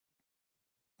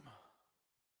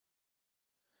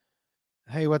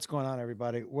Hey, what's going on,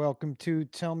 everybody? Welcome to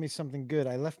Tell Me Something Good.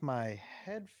 I left my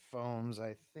headphones,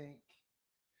 I think,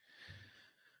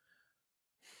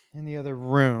 in the other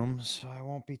room, so I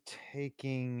won't be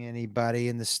taking anybody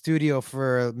in the studio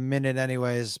for a minute,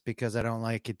 anyways, because I don't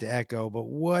like it to echo. But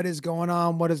what is going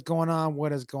on? What is going on?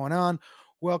 What is going on?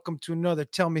 Welcome to another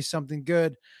Tell Me Something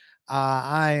Good.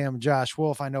 I am Josh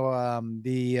Wolf. I know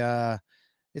the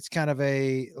it's kind of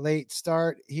a late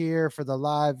start here for the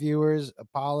live viewers.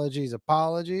 Apologies,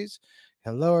 apologies.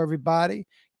 Hello, everybody.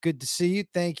 Good to see you.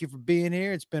 Thank you for being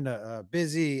here. It's been a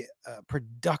busy,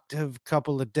 productive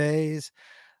couple of days,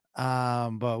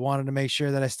 but wanted to make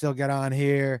sure that I still got on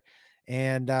here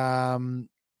and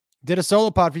did a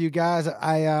solo pod for you guys.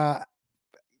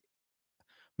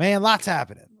 Man, lots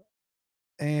happening,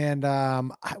 and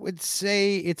I would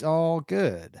say it's all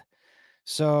good.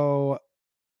 So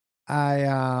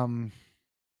I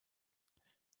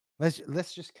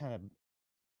let's just kind of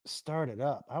start it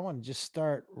up. I want to just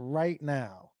start right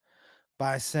now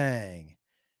by saying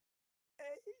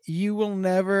you will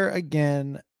never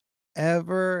again,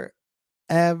 ever,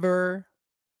 ever,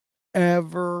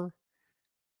 ever,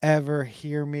 ever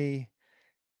hear me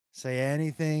say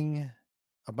anything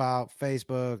about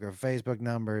Facebook or Facebook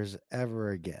numbers ever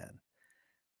again.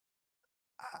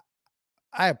 I,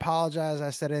 I apologize. I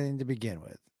said anything to begin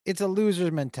with. It's a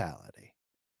loser's mentality.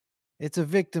 It's a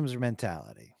victim's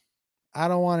mentality. I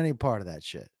don't want any part of that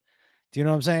shit. Do you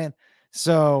know what I'm saying?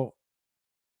 So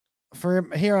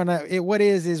from here on out, what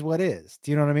is what is. Do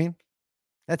you know what I mean?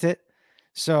 That's it.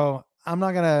 So I'm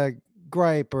not gonna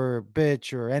gripe or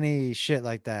bitch or any shit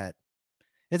like that.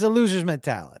 It's a loser's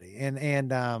mentality,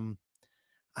 and I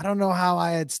don't know how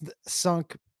I had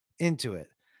sunk into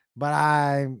it, but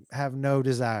I have no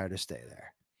desire to stay there.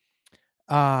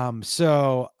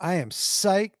 So I am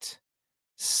psyched,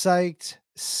 psyched,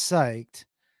 psyched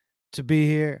to be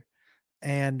here,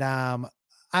 and I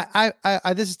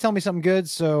this is Tell Me Something Good.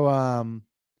 So I'm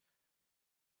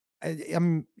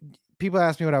people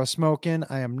ask me what I was smoking.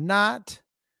 I am not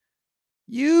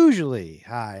usually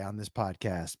high on this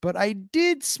podcast, but I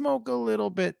did smoke a little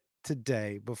bit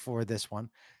today before this one.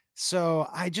 So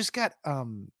I just got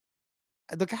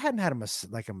look, I hadn't had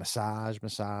like a massage,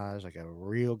 like a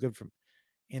real good from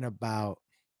in about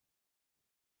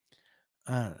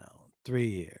I don't know, 3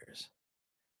 years.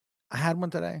 I had one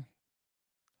today.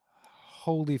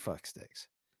 Holy fuck sticks.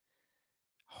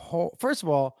 First of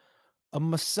all, a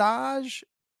massage,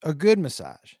 a good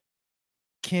massage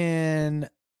can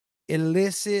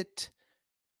elicit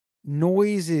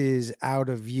noises out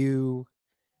of you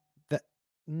that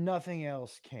nothing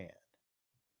else can.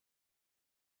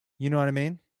 You know what I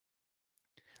mean?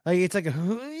 Like it's like a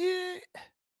like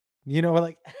you know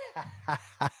what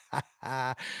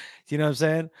I'm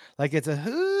saying? Like it's a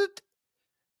hoot,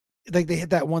 like they hit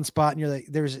that one spot and you're like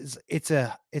it's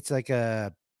like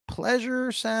a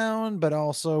pleasure sound, but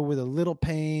also with a little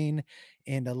pain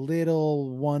and a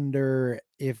little wonder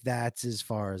if that's as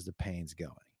far as the pain's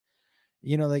going.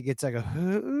 Like it's like a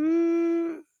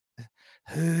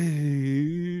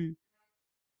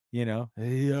you know,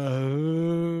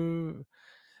 the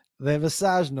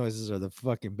massage noises are the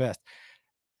fucking best.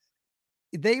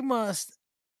 They must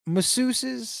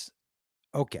masseuses,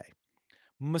 okay.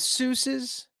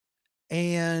 Masseuses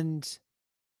and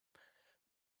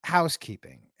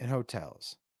housekeeping in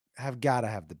hotels have gotta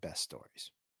have the best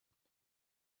stories.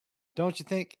 Don't you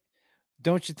think?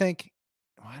 Don't you think?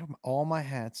 Why do all my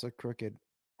hats are crooked?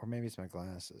 Or maybe it's my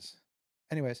glasses.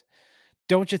 Anyways,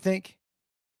 don't you think?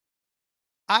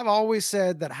 I've always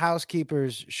said that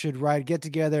housekeepers should get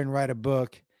together and write a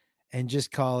book and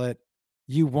just call it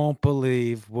 "You Won't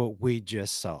Believe What We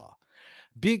Just Saw."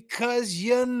 Because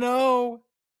you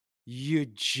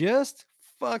just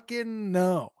fucking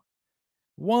know.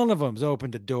 One of them's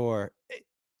opened a door.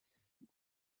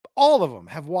 All of them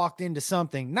have walked into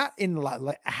something, not in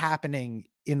happening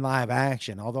in live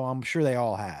action, although I'm sure they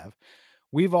all have.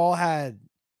 We've all had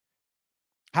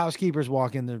housekeepers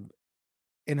walk in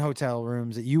hotel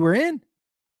rooms that you were in.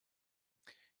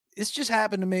 This just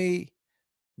happened to me.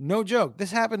 No joke.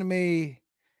 This happened to me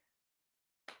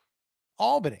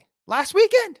Albany last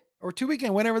weekend or 2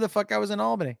 weekend, whenever the fuck I was in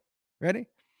Albany. Ready?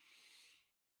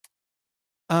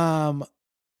 Um,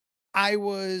 I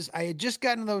had just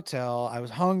gotten to the hotel. I was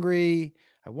hungry.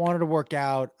 I wanted to work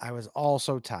out. I was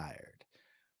also tired.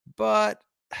 But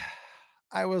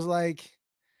I was like,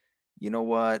 you know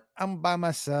what? I'm by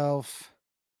myself.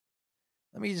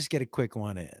 Let me just get a quick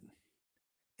one in.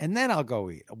 And then I'll go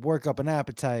eat. I'll work up an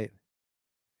appetite.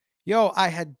 Yo, I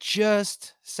had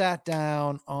just sat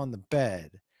down on the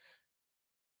bed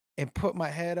and put my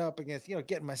head up against,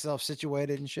 getting myself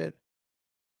situated and shit.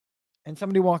 and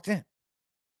somebody walked in.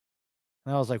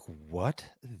 And I was like, "What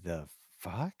the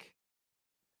fuck?"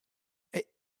 Eh,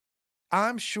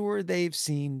 I'm sure they've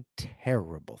seen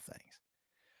terrible things,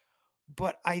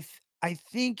 but I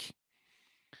think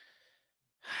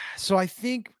so. I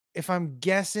think if I'm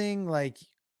guessing, like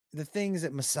the things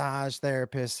that massage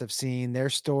therapists have seen, their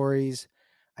stories,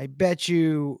 I bet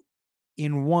you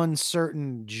in one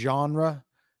certain genre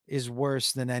is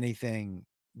worse than anything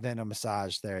than a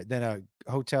massage there than a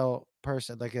hotel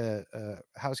person, like a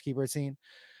housekeeper scene.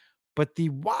 But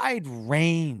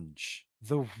range,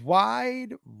 the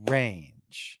wide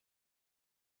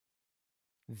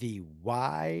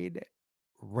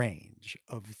range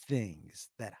of things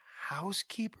that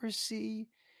housekeepers see,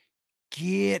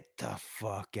 get the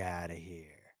fuck out of here.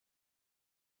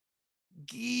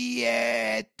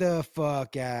 Get the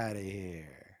fuck out of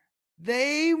here.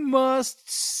 They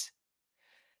must.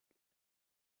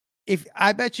 If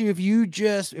I bet you,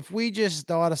 if we just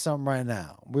thought of something right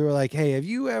now, we were like, hey, have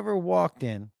you ever walked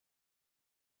in?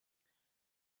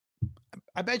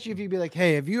 I bet you if you'd be like,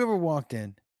 hey, have you ever walked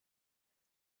in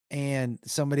and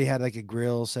somebody had like a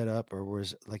grill set up or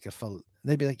was like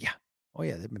they'd be like, yeah, oh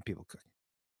yeah, there've been people cooking.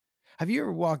 Have you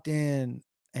ever walked in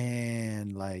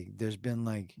and like there's been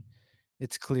like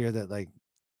it's clear that like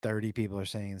 30 people are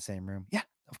staying in the same room? Yeah,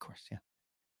 of course, yeah.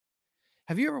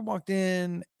 Have you ever walked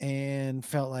in and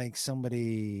felt like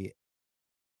somebody,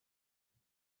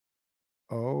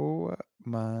 oh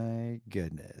my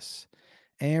goodness.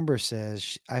 Amber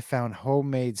says, I found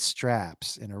homemade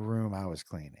straps in a room I was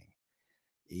cleaning.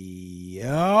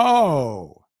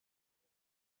 Yo.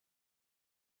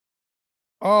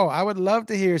 Oh, I would love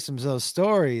to hear some of those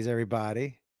stories,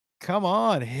 everybody. Come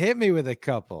on, hit me with a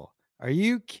couple. Are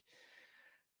you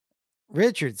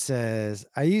Richard says,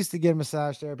 I used to get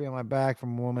massage therapy on my back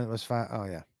from a woman that was fine. Oh,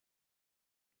 yeah.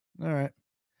 All right.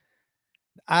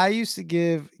 I used to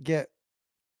get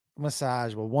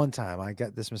massage. Well, one time I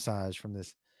got this massage from there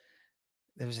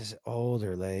was this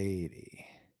older lady,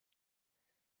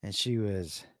 and she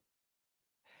was,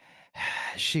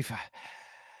 she,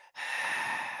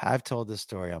 I've told this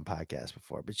story on podcast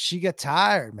before, but she got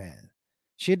tired, man.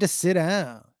 She had to sit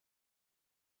down.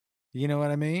 You know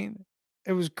what I mean?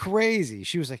 It was crazy.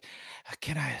 She was like,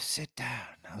 can I sit down?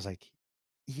 I was like,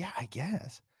 yeah, I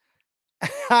guess.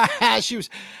 She was,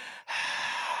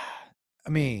 I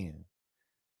mean,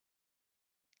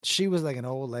 she was like an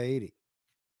old lady.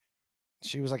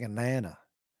 She was like a nana.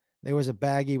 There was a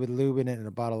baggie with lube in it and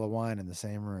a bottle of wine in the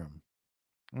same room.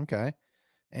 Okay.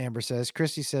 Amber says,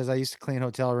 Christy says, I used to clean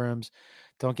hotel rooms.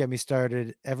 Don't get me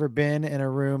started. Ever been in a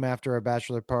room after a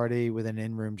bachelor party with an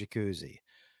in room jacuzzi?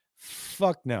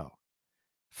 Fuck no.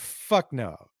 Fuck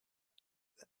no.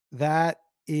 That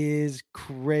is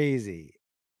crazy.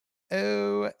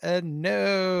 Oh,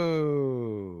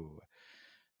 no.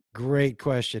 Great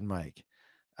question, Mike.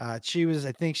 I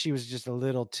think she was just a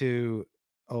little too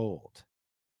old.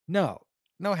 No,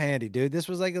 no handy, dude. This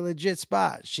was like a legit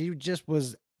spot. She just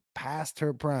was past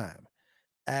her prime.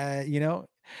 You know,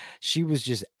 she was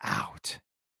just out.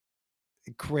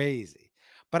 Crazy.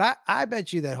 But I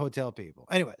bet you that hotel people,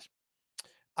 anyways,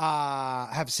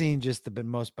 have seen just the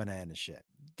most banana shit.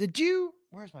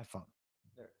 Where's my phone?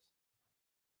 There it is.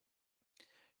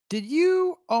 Did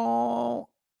you all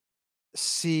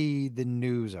see the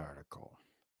news article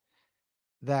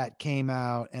that came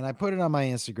out? And I put it on my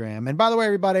Instagram. And by the way,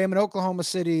 everybody, I'm in Oklahoma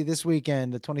City this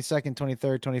weekend, the 22nd,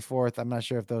 23rd, 24th. I'm not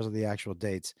sure if those are the actual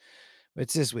dates.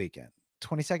 It's this weekend.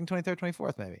 22nd, 23rd,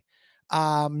 24th, maybe.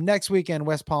 Next weekend,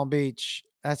 West Palm Beach.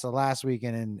 That's the last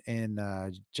weekend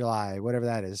in July, whatever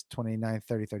that is, 29th,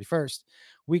 30th, 31st.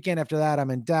 Weekend after that,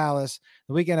 I'm in Dallas.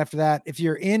 The weekend after that, if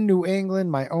you're in New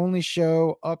England, my only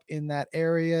show up in that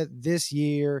area this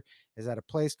year is at a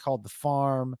place called The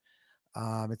Farm.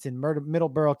 It's in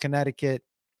Middleborough, Connecticut.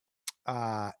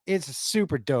 It's a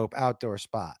super dope outdoor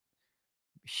spot.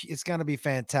 It's gonna be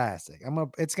fantastic.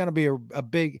 It's gonna be a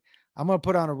big. I'm gonna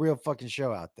put on a real fucking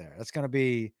show out there. That's gonna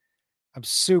be. I'm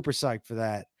super psyched for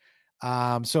that.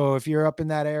 So if you're up in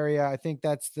that area, I think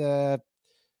that's the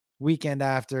weekend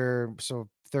after. So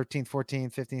 13th,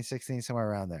 14th, 15th, 16th, somewhere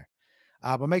around there.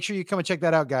 But make sure you come and check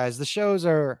that out, guys. The shows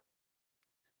they're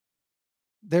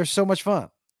so much fun.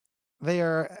 They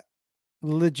are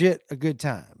legit a good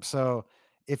time. So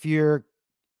if you're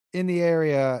in the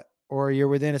area or you're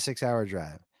within a 6-hour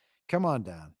drive, come on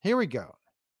down. Here we go.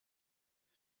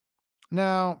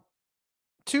 Now,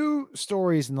 two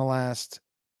stories in the last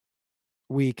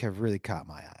week have really caught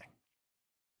my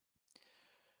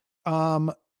eye.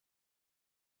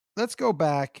 Let's go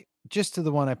back just to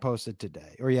the one I posted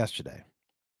today or yesterday.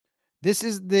 This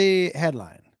is the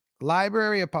headline.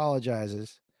 Library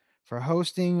apologizes for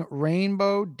hosting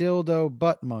Rainbow Dildo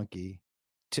Butt Monkey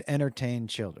to entertain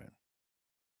children.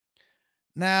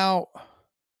 Now,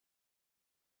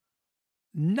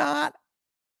 not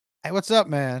hey, what's up,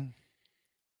 man?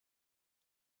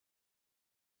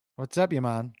 What's up,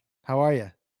 Yaman? How are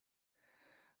you?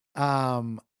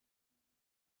 Um,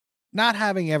 not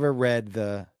having ever read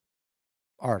the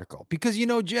article because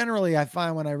generally I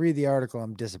find when I read the article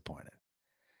I'm disappointed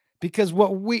because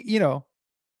what we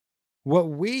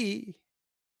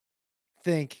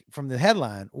think from the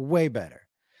headline way better.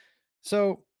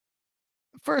 So,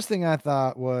 first thing I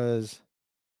thought was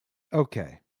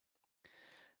okay.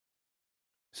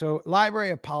 So,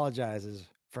 library apologizes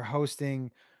for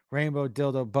hosting Rainbow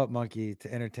Dildo Butt Monkey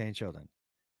to entertain children.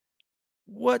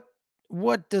 What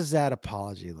what does that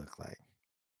apology look like?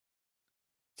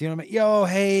 Do you know what I mean? Yo,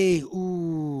 hey,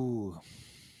 ooh.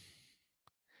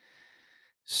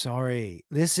 Sorry.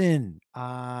 Listen,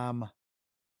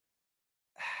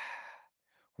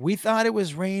 we thought it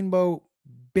was Rainbow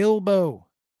Bilbo.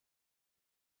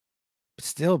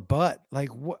 Still butt.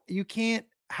 Like what you can't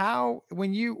how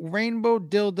when you Rainbow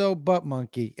Dildo Butt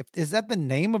Monkey, if is that the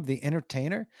name of the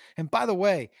entertainer? And by the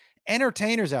way,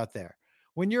 entertainers out there,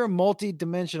 when you're a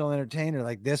multi-dimensional entertainer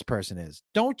like this person is,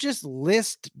 don't just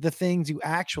list the things you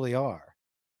actually are.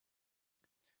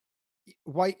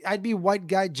 I'd be white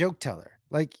guy joke teller.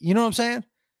 Like, you know what I'm saying?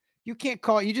 You can't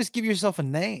call you just give yourself a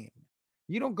name.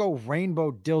 You don't go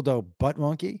Rainbow Dildo Butt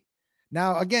Monkey.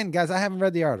 Now, again, guys, I haven't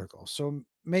read the article, so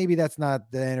maybe that's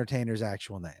not the entertainer's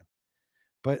actual name.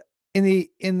 But in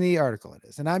the article it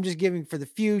is. And I'm just giving for the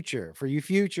future, for you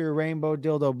future Rainbow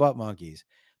Dildo Butt Monkeys.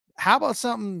 How about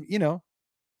something,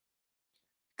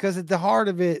 because at the heart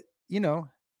of it, you're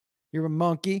a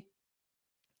monkey.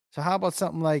 So how about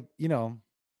something like,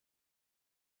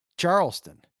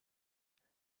 Charleston?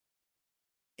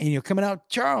 And you're coming out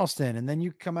Charleston, and then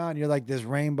you come out and you're like this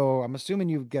rainbow. I'm assuming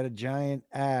you've got a giant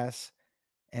ass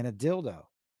and a dildo,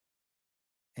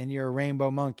 and you're a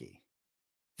rainbow monkey.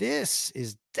 This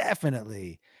is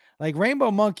definitely like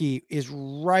Rainbow Monkey is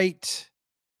right,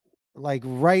 like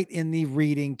right in the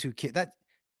reading to kid. That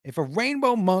if a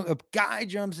guy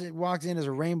walks in as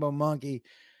a rainbow monkey,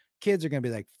 kids are gonna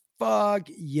be like, "Fuck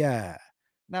yeah!"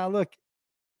 Now look,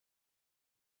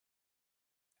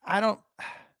 I don't.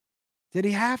 Did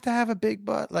he have to have a big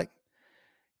butt? Like,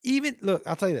 even look,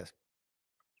 I'll tell you this.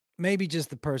 Maybe just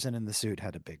the person in the suit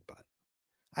had a big butt.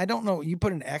 I don't know. You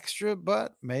put an extra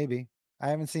butt, maybe. I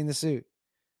haven't seen the suit,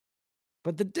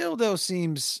 but the dildo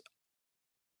seems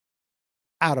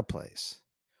out of place.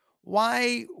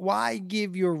 Why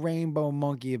give your rainbow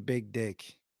monkey a big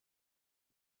dick?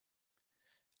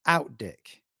 Out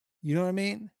dick. You know what I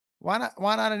mean? Why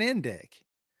not an in dick?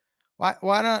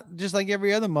 Why not just like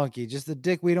every other monkey, just the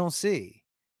dick we don't see?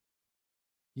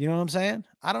 You know what I'm saying?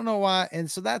 I don't know why.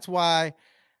 And so that's why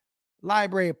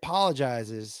library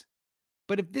apologizes.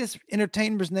 But if this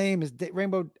entertainer's name is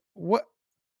Rainbow,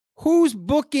 who's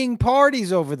booking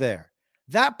parties over there?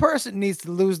 That person needs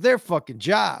to lose their fucking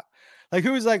job. Like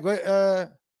who's like,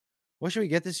 what should we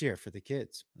get this year for the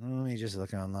kids? Let me just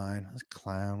look online. Let's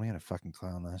clown. We had a fucking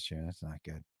clown last year. That's not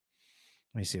good.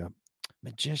 Let me see. A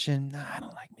magician. Nah, I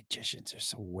don't like magicians.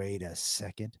 So wait a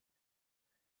second.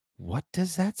 What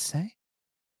does that say?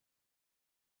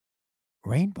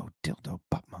 Rainbow dildo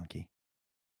butt monkey.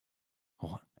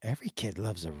 Oh, every kid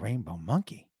loves a rainbow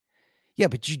monkey. Yeah,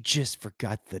 but you just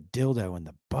forgot the dildo in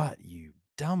the butt, you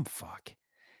dumb fuck.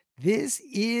 This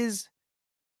is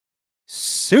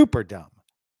super dumb.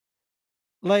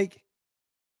 Like,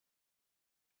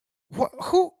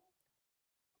 who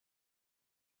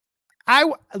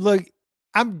look,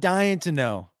 I'm dying to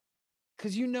know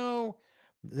because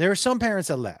there are some parents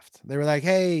that left. They were like,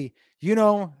 "Hey,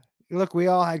 look, we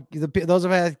all had those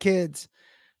of us had kids.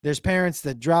 There's parents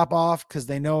that drop off because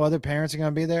they know other parents are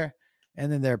going to be there,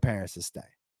 and then there are parents that stay."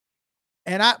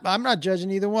 And I'm not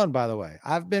judging either one, by the way.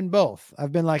 I've been both.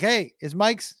 I've been like, "Hey, is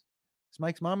Mike's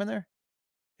mom in there?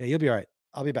 Yeah, you'll be all right.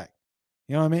 I'll be back."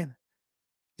 You know what I mean?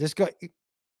 Just go.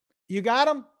 You got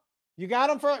him. You got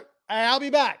him for. Hey, I'll be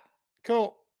back.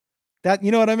 Cool. That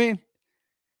you know what I mean?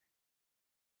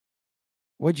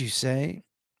 What'd you say?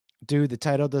 Dude, the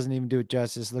title doesn't even do it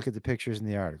justice. Look at the pictures in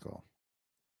the article.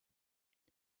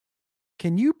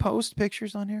 Can you post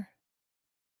pictures on here?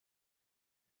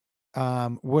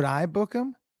 Would I book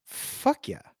them? Fuck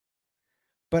yeah.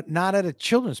 But not at a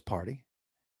children's party.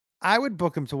 I would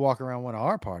book them to walk around one of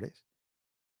our parties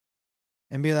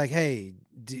and be like, hey,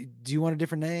 do you want a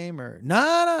different name or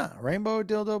nah, Rainbow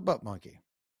Dildo Butt Monkey?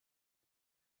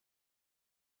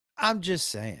 I'm just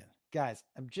saying, guys,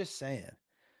 I'm just saying,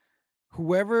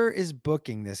 whoever is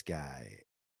booking this guy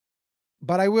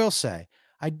But I will say,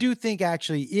 I do think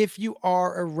actually, if you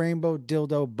are a rainbow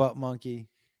dildo butt monkey,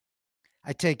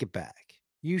 I take it back.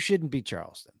 You shouldn't be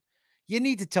Charleston. You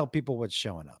need to tell people what's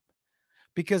showing up.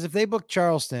 Because if they book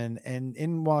Charleston and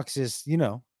in walks this,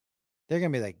 they're gonna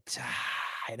be like,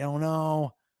 I don't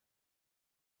know.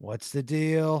 What's the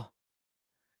deal?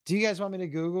 Do you guys want me to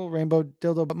Google rainbow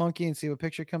dildo butt monkey and see what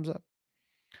picture comes up?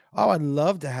 Oh, I'd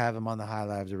love to have him on the High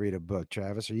Live to read a book,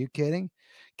 Travis. Are you kidding?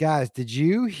 Guys, did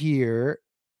you hear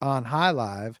on High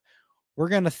Live? We're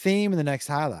gonna theme in the next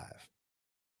High Live.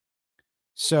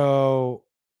 So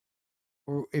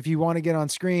if you want to get on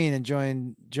screen and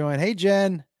join, hey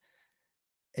Jen,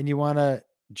 and you want to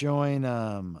join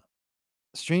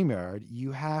StreamYard,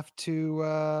 you have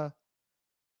to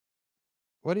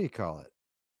what do you call it?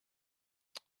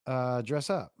 Dress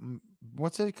up.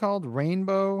 What's it called?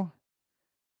 Rainbow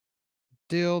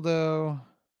dildo,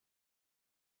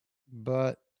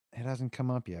 but it hasn't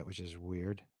come up yet, which is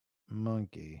weird.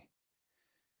 Monkey.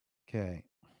 Okay.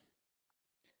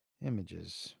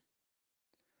 Images.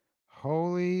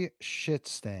 Holy shit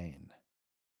stain.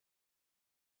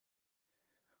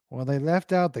 Well, they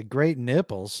left out the great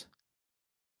nipples.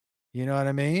 You know what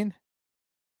I mean?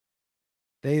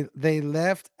 They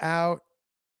left out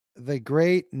the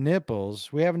great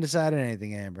nipples. We haven't decided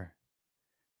anything, Amber.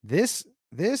 This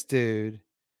dude.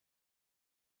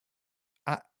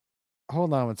 I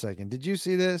hold on one second. Did you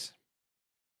see this?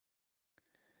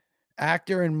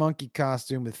 Actor in monkey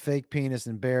costume with fake penis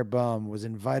and bare bum was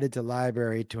invited to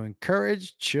library to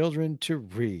encourage children to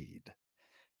read.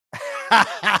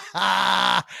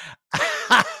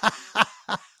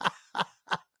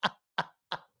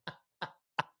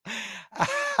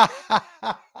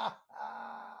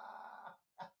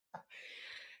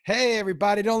 Hey,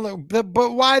 everybody, don't look.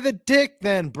 But why the dick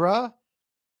then, bruh?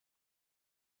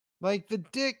 Like the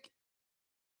dick.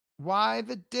 Why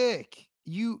the dick?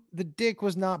 The dick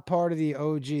was not part of the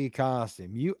OG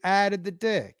costume. You added the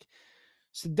dick.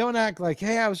 So don't act like,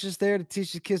 hey, I was just there to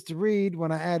teach the kids to read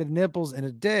when I added nipples and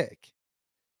a dick.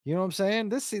 You know what I'm saying?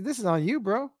 This is on you,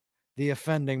 bro. The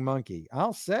offending monkey.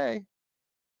 I'll say.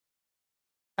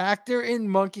 Actor in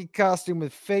monkey costume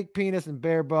with fake penis and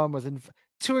bare bum was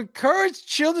to encourage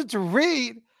children to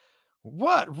read.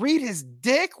 What? Read his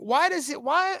dick? What does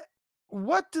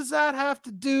that have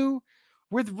to do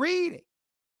with reading?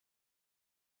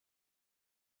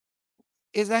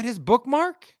 Is that his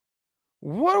bookmark?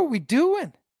 What are we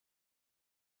doing?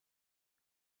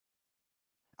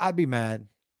 I'd be mad.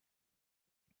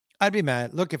 I'd be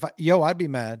mad. Look, I'd be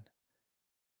mad.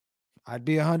 I'd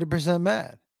be 100%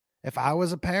 mad. If I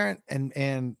was a parent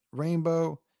and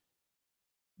Rainbow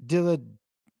Dilla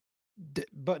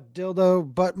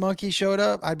dildo butt monkey showed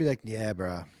up, I'd be like, yeah,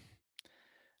 bro.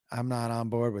 I'm not on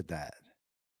board with that.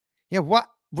 Yeah, what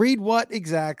read what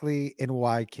exactly and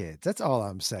why kids? That's all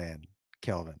I'm saying,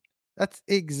 Kelvin. That's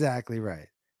exactly right.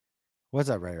 What's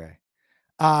up, Ray Ray?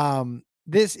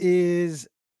 This is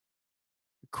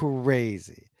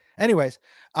crazy. Anyways,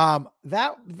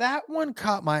 that one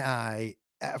caught my eye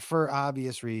for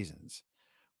obvious reasons.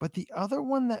 But the other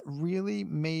one that really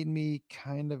made me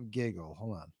kind of giggle,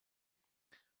 hold on,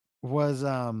 was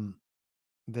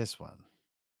this one.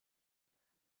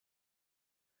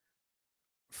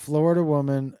 Florida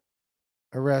woman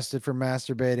arrested for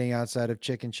masturbating outside of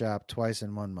chicken shop twice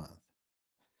in 1 month.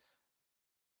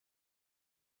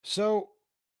 So,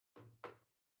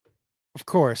 of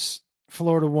course,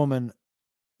 Florida woman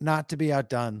not to be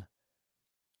outdone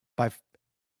by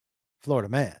Florida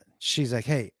man. She's like,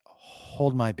 "Hey,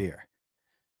 hold my beer."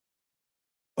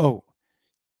 Oh,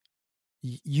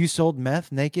 you sold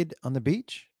meth naked on the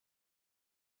beach?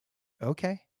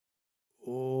 Okay.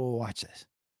 Oh, watch this.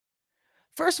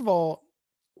 First of all,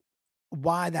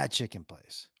 why that chicken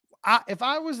place? If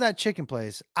I was that chicken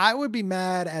place, I would be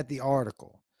mad at the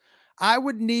article. I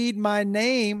would need my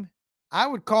name. I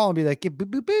would call and be like, boop,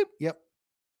 boop, boop. Yep.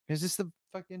 Is this the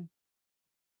fucking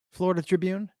Florida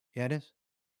Tribune? Yeah, it is.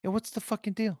 Yeah, what's the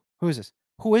fucking deal? Who is this?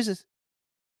 Who is this?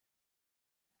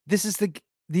 This is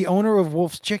the owner of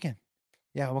Wolf's Chicken.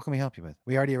 Yeah, what can we help you with?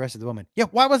 We already arrested the woman. Yeah,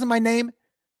 why wasn't my name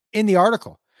in the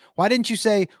article? Why didn't you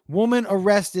say woman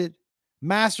arrested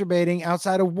masturbating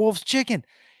outside of Wolf's Chicken?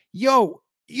 Yo,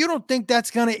 you don't think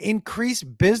that's going to increase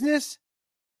business?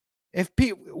 If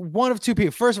one of two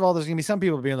people, first of all, there's going to be some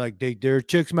people being like, there are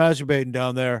chicks masturbating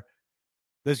down there.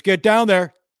 Let's get down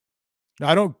there.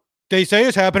 They say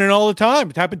it's happening all the time.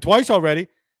 It's happened twice already,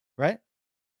 right?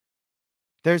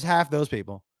 There's half those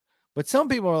people. But some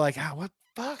people are like, what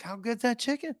the fuck? How good's that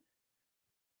chicken?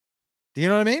 Do you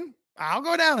know what I mean? I'll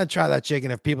go down and try that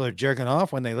chicken if people are jerking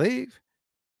off when they leave.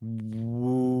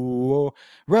 Whoa.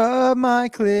 Rub Rub my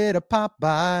clit to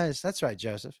Popeyes. That's right,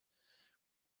 Joseph.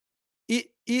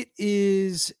 It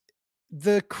is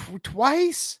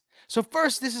twice. So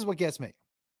first, this is what gets me.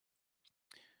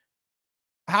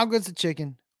 How good's the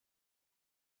chicken?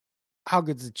 How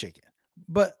good's the chicken?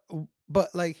 But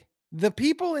like the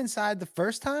people inside the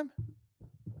first time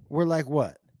were like,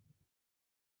 what?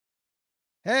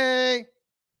 Hey,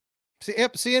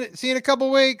 see you in a couple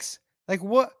weeks. Like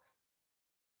what?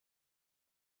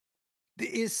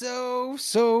 It's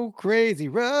so crazy.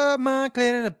 Rub my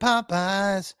clit in the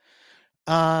Popeyes.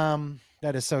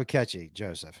 That is so catchy,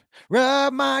 Joseph.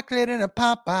 Rub my clit in the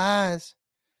Popeyes.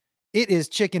 It is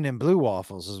chicken and blue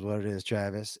waffles, is what it is,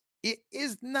 Travis. It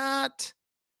is not.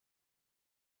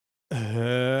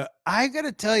 I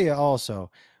gotta tell you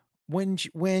also,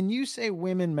 when you say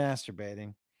women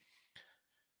masturbating,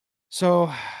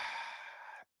 so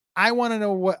I want to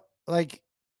know like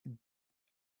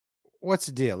what's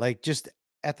the deal? Like just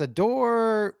at the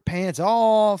door, pants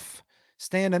off,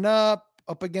 standing up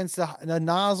against the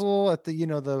nozzle at the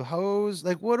the hose.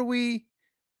 Like what do we?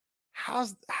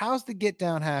 How's the get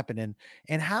down happening?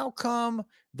 And how come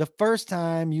the first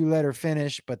time you let her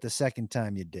finish, but the second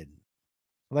time you didn't?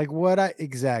 Like what I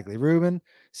exactly. Ruben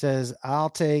says, I'll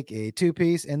take a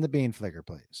two-piece and the bean flicker,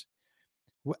 please.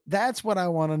 That's what I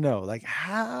want to know. Like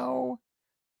how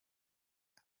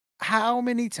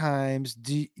many times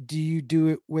do you do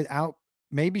it without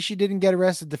maybe she didn't get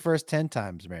arrested the first 10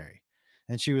 times, Mary.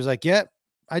 And she was like, "Yep,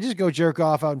 I just go jerk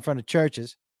off out in front of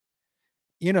churches."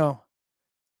 You know,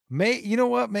 you know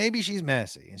what? Maybe she's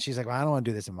messy. And she's like, "Well, I don't want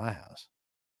to do this in my house.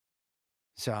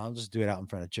 So I'll just do it out in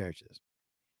front of churches."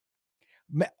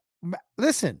 Ma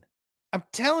Listen, I'm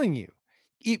telling you,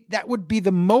 that would be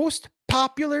the most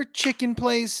popular chicken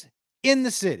place in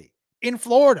the city. In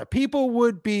Florida,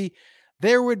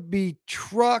 there would be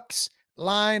trucks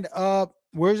lined up.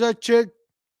 Where's that chick?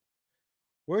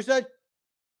 Where's that?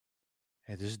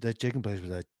 Hey, this is that chicken place where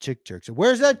that chick jerks.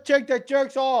 Where's that chick that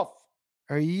jerks off?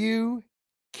 Are you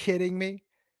kidding me?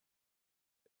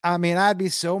 I mean, I'd be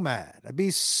so mad. I'd be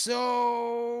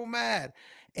so mad.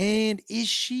 And is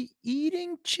she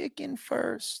eating chicken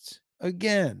first?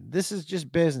 Again, this is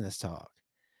just business talk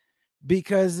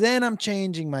because then I'm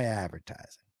changing my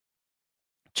advertising.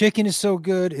 Chicken is so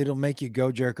good, it'll make you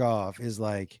go jerk off, is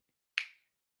like,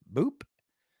 boop.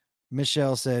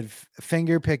 Michelle said,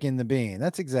 finger picking the bean.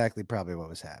 That's exactly probably what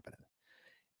was happening.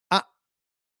 Uh,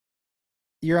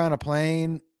 you're on a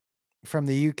plane from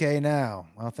the UK now.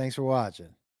 Well, thanks for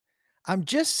watching. I'm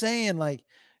just saying, like,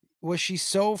 was she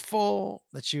so full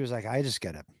that she was like, I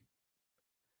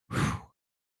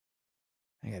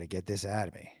gotta get this out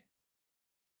of me.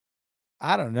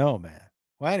 I don't know, man.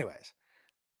 Well, anyways,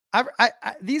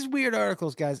 these weird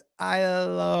articles, guys, I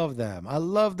love them. I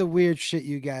love the weird shit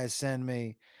you guys send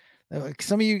me. Like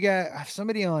some of you guys,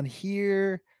 somebody on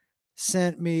here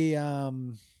sent me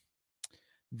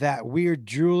that weird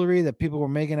jewelry that people were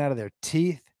making out of their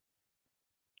teeth.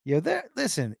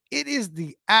 Listen, it is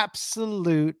the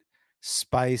absolute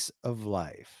spice of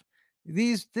life.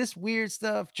 This weird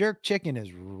stuff, jerk chicken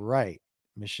is right,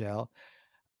 Michelle.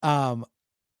 Um,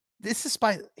 this is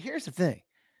spice. Here's the thing.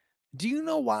 Do you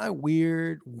know why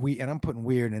and I'm putting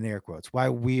weird in air quotes, why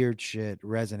weird shit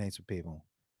resonates with people?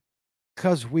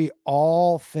 Because we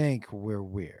all think we're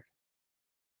weird.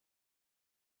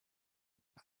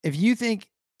 If you think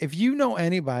if you know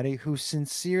anybody who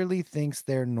sincerely thinks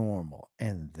they're normal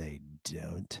and they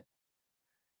don't,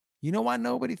 you know why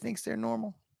nobody thinks they're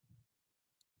normal?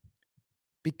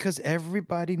 Because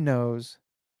everybody knows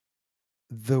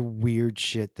the weird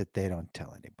shit that they don't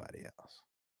tell anybody else.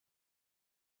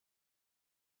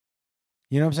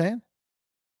 You know what I'm saying?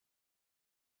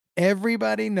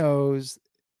 Everybody knows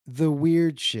the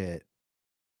weird shit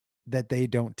that they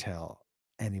don't tell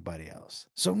anybody else.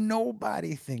 So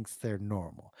nobody thinks they're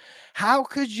normal. How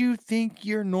could you think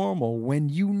you're normal when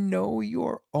you know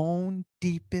your own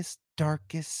deepest,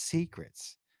 darkest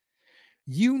secrets?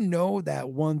 You know that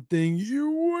one thing you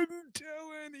wouldn't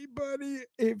tell anybody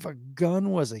if a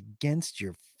gun was against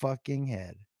your fucking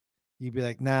head. You'd be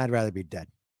like, nah, I'd rather be dead.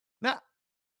 Nah,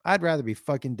 I'd rather be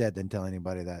fucking dead than tell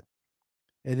anybody that.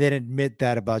 And then admit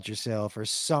that about yourself or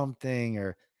something,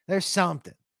 or there's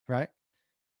something, right?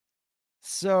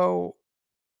 So,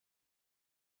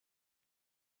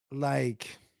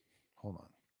 like, hold on.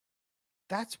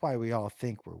 That's why we all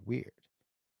think we're weird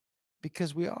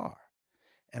because we are.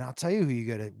 And I'll tell you who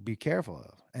you got to be careful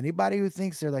of. Anybody who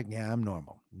thinks they're like, yeah, I'm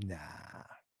normal. Nah,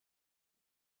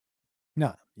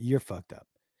 no, you're fucked up.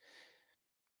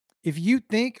 If you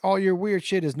think all your weird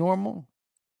shit is normal,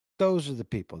 those are the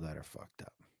people that are fucked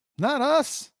up. Not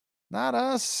us. Not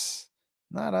us.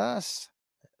 Not us.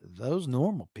 Those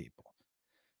normal people,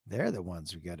 they're the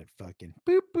ones who got it fucking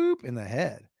boop boop in the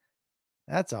head.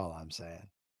 That's all I'm saying.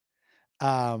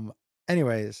 Um,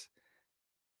 anyways,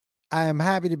 I am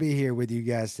happy to be here with you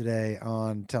guys today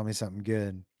on Tell Me Something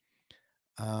Good.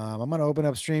 I'm going to open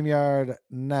up StreamYard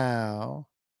now.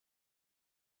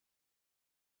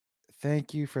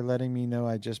 Thank you for letting me know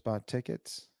I just bought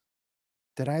tickets.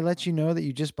 Did I let you know that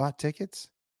you just bought tickets?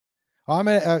 Oh, I'm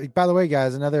at, by the way,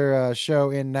 guys, another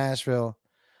show in Nashville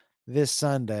this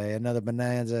Sunday, another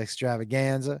Bonanza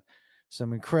extravaganza.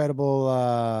 Some incredible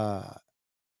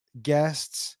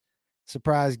guests,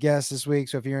 surprise guests this week.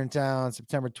 So if you're in town,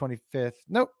 September 25th,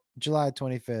 nope, July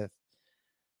 25th,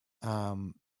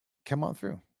 um, come on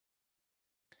through.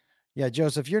 Yeah,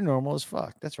 Joseph, you're normal as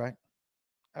fuck. That's right.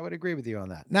 I would agree with you on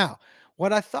that. Now,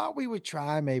 what I thought we would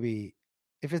try maybe,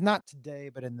 if it's not today,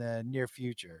 but in the near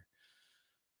future,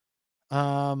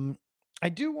 um, I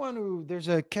do want to. There's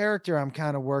a character I'm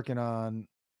kind of working on,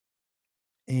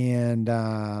 and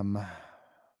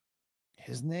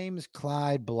his name is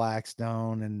Clyde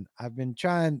Blackstone, and I've been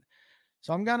trying.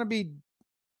 So I'm gonna be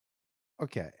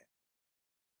okay.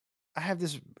 I have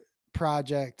this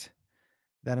project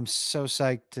that I'm so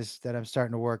psyched that I'm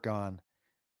starting to work on,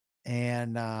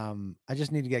 and I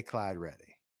just need to get Clyde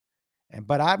ready. And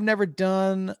but I've never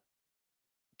done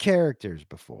characters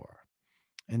before,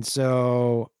 and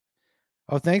so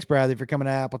oh, thanks, Bradley, for coming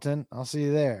to Appleton. I'll see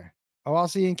you there. Oh, I'll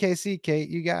see you in KC, Kate.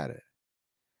 You got it.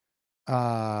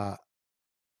 Uh,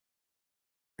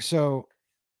 so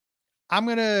I'm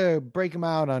gonna break them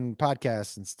out on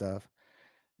podcasts and stuff,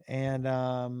 and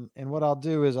what I'll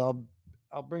do is I'll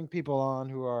bring people on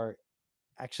who are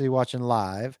actually watching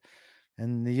live,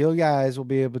 and you guys will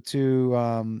be able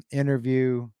to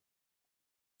interview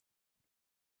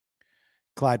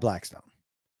Clyde Blackstone.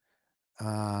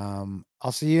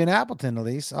 I'll see you in Appleton,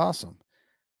 Elise. Awesome.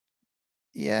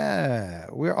 Yeah,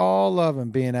 we're all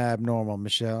loving being abnormal,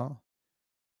 Michelle.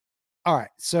 All right,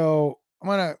 so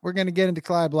we're gonna get into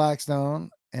Clyde Blackstone,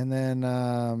 and then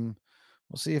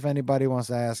we'll see if anybody wants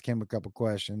to ask him a couple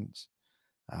questions.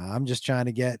 I'm just trying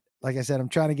to get, like I said, I'm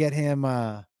trying to get him.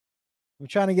 I'm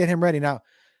trying to get him ready now.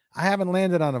 I haven't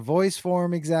landed on a voice for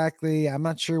him exactly. I'm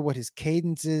not sure what his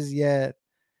cadence is yet.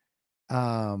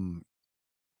 Um,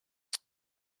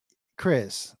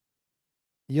 Chris,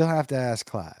 you'll have to ask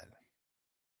Clyde.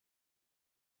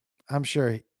 I'm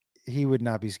sure he would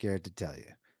not be scared to tell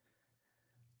you.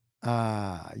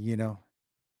 You know,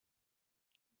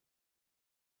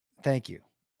 thank you.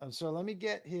 So let me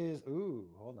get his. Ooh,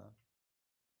 hold on.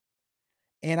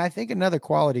 And I think another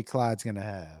quality Clyde's going to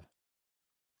have.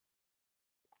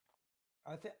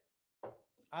 I think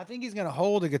I think he's going to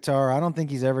hold a guitar. I don't think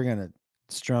he's ever going to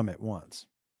strum it once.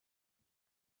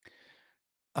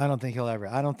 I don't think he'll ever.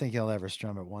 I don't think he'll ever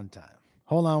strum it one time.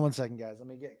 Hold on one second, guys. Let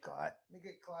me get Clyde. Let me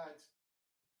get Clyde's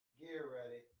gear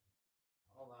ready.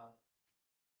 Hold on.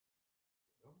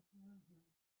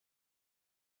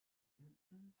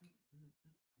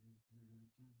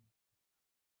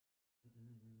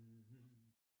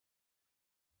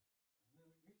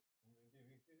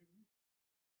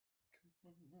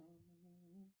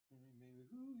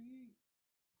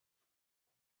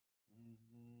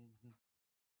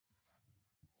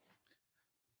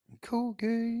 Cool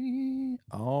gay.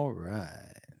 All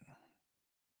right.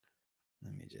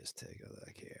 Let me just take a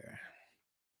look here.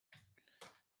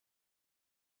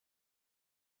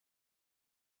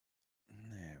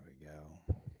 There we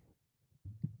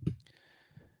go.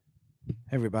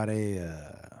 Everybody,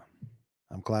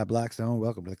 I'm Clyde Blackstone.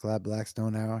 Welcome to the Clyde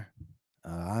Blackstone Hour.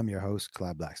 I'm your host,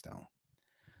 Clyde Blackstone.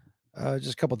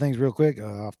 Just a couple things real quick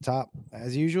off the top.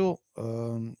 As usual,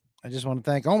 I just want to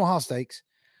thank Omaha Steaks.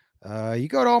 You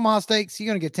go to Omaha Steaks, you're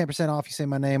going to get 10% off. You say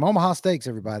my name, Omaha Steaks,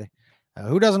 everybody.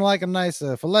 Who doesn't like a nice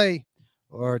filet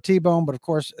or T-bone? But of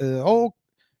course, old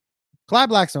Clyde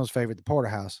Blackstone's favorite, the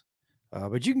porterhouse.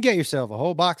 But you can get yourself a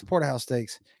whole box of porterhouse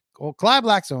steaks. Well, Clyde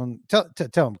Blackstone,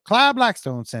 tell him Clyde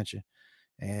Blackstone sent you,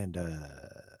 and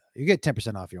you get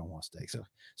 10% off your Omaha Steaks. So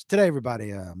today,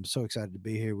 everybody, I'm so excited to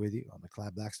be here with you on the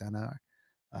Clyde Blackstone Hour.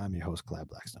 I'm your host, Clyde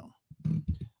Blackstone.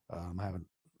 I'm having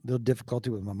a little difficulty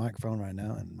with my microphone right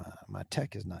now, and my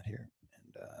tech is not here.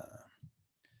 And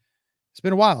it's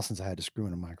been a while since I had to screw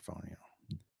in a microphone,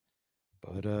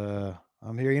 But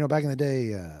I'm here. Back in the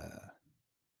day,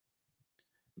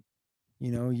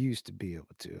 used to be able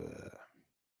to.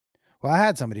 Well, I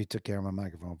had somebody who took care of my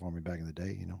microphone for me back in the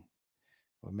day.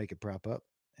 Would make it prop up,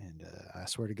 and I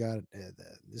swear to God,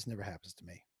 this never happens to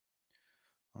me.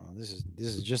 This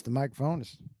is just the microphone.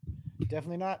 It's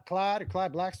definitely not Clyde or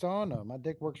Clyde Blackstone. My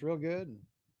dick works real good, and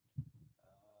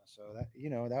so that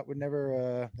that would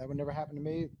never happen to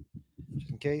me. just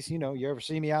in case you ever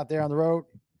see me out there on the road,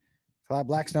 Clyde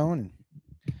Blackstone, and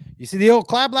you see the old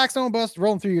Clyde Blackstone bus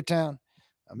rolling through your town.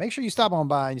 Make sure you stop on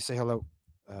by and you say hello,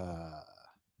 uh,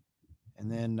 and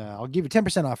then I'll give you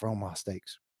 10% off for Omaha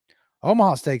Steaks.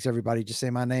 Omaha Steaks, everybody, just say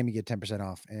my name, you get 10%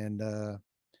 off. And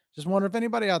just wonder if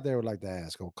anybody out there would like to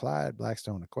ask old Clyde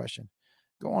Blackstone a question.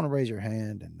 Go on and raise your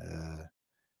hand,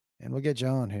 and we'll get you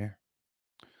on here.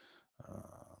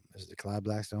 This is the Clyde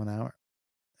Blackstone Hour,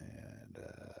 and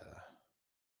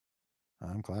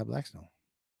I'm Clyde Blackstone.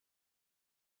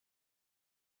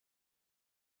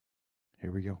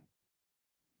 Here we go.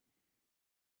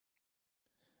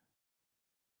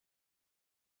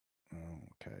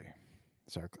 Okay.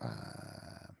 Sorry.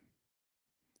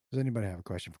 Does anybody have a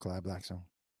question for Clyde Blackstone?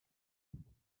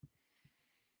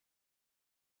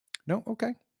 No?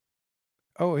 Okay.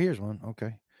 Oh, here's one.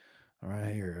 Okay. All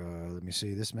right, here. Let me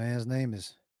see. This man's name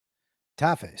is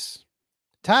Typhus.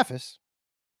 Typhus?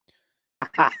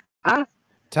 Huh?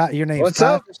 Your name's What's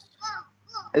up? Typhus?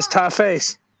 It's Ty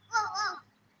Face.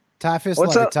 Typhus,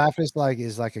 What's like a up? typhus,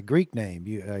 is like a Greek name.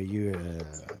 I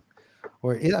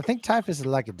think typhus is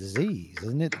like a disease,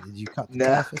 isn't it? Did you caught the Nah,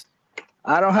 typhus?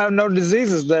 I don't have no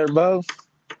diseases there, Bo.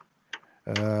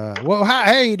 Well,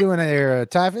 how you doing there,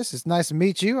 Typhus? It's nice to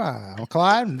meet you. I'm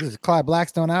Clyde. This is Clyde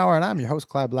Blackstone Hour, and I'm your host,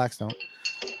 Clyde Blackstone.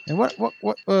 And what?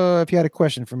 If you had a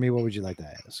question for me, what would you like to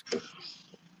ask?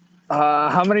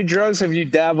 How many drugs have you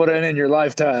dabbled in your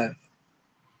lifetime?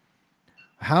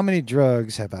 How many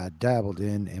drugs have I dabbled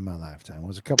in my lifetime? Well,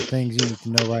 there's a couple things you need to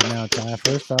know right now, Ty.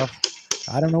 First off,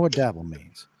 I don't know what dabble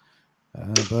means,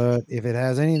 but if it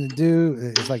has anything to do,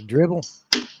 it's like dribble.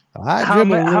 I How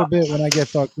dribble many? a little How? bit when I get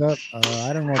fucked up.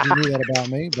 I don't know if you knew that about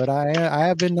me, but I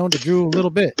have been known to drool a little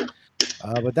bit.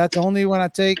 But that's only when I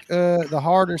take the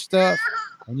harder stuff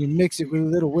and you mix it with a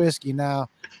little whiskey. Now,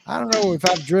 I don't know if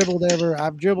I've dribbled ever.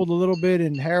 I've dribbled a little bit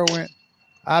in heroin.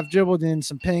 I've dribbled in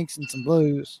some pinks and some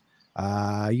blues.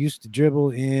 I used to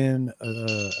dribble in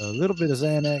a little bit of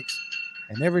Xanax,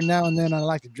 and every now and then I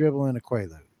like to dribble in a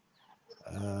Quaalude.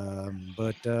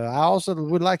 But I also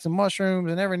would like some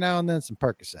mushrooms and every now and then some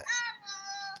Percocet.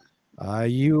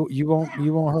 You won't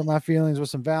hurt my feelings with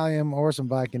some Valium or some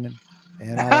Vicodin,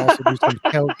 and I'll also do some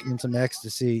coke and some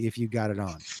ecstasy if you got it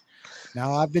on.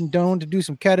 Now I've been known to do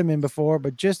some ketamine before,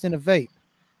 but just in a vape.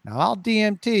 Now I'll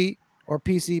DMT or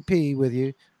PCP with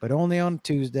you, but only on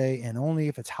Tuesday and only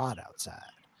if it's hot outside.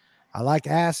 I like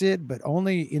acid, but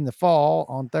only in the fall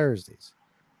on Thursdays.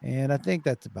 And I think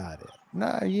that's about it.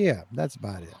 No, yeah, that's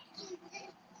about it.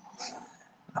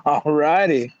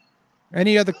 Alrighty.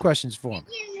 Any other questions for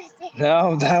me?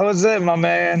 No, that was it, my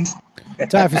man.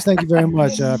 Typhus, thank you very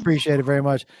much. Appreciate it very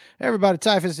much. Everybody,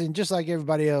 Typhus, and just like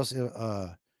everybody else,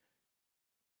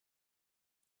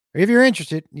 if you're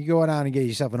interested, you go down and get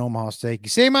yourself an Omaha steak. You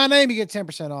say my name, you get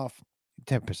 10% off.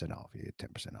 10% off. You get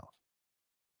 10% off.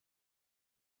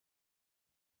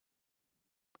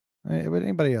 Would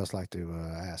anybody else like to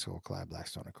ask old Clyde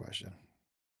Blackstone a question?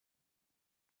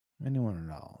 Anyone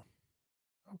at all?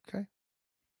 Okay.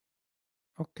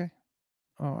 Okay.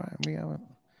 All right. We have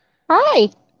Hi,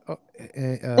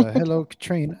 hello,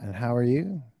 Katrina, and how are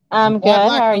you? I'm good.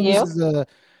 Clyde How are Blackstone. This you? is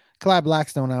Clyde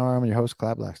Blackstone Hour. I'm your host,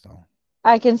 Clyde Blackstone.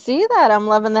 I can see that. I'm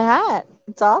loving the hat.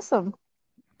 It's awesome.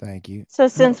 Thank you. So,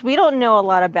 since we don't know a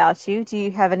lot about you, do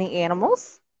you have any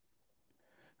animals?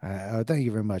 Thank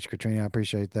you very much, Katrina. I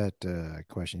appreciate that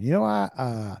question.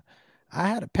 I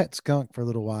had a pet skunk for a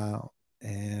little while,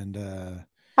 and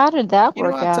How did that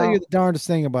work I'll tell you out? the darndest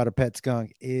thing about a pet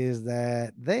skunk is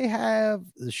that they have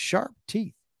the sharp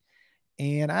teeth.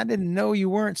 And I didn't know you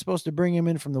weren't supposed to bring him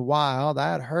in from the wild.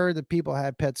 I had heard that people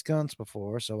had pet skunks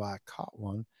before, so I caught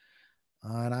one.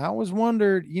 And I always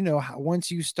wondered, how once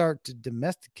you start to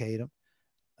domesticate them,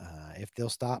 if they'll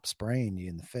stop spraying you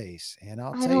in the face. And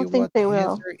I'll I tell don't you think what, they the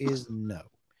will. answer is no.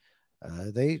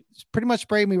 They pretty much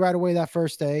sprayed me right away that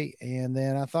first day, and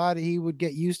then I thought he would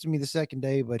get used to me the second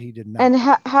day, but he did not. And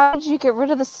how did you get rid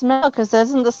of the smell? Because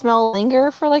doesn't the smell linger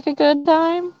for like a good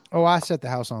time? Oh, I set the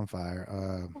house on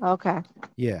fire. Okay,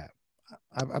 Yeah,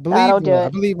 I that'll believe do I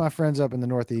it. believe my friends up in the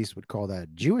Northeast would call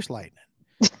that Jewish lightning,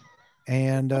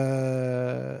 and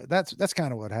that's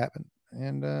kind of what happened.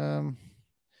 And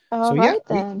All so yeah, right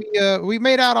we then. we uh, we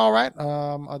made out all right.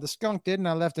 The skunk did, and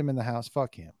I left him in the house.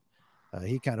 Fuck him.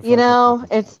 He kind of You fucked up my know, whole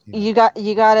it's house. you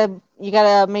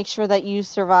gotta make sure that you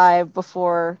survive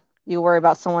before you worry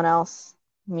about someone else.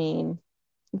 I mean,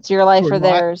 it's your life Sure, or no,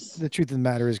 theirs. the truth of the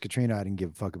matter is, Katrina, I didn't give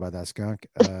a fuck about that skunk.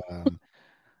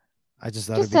 I just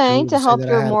thought it'd Just be saying cool to to say help that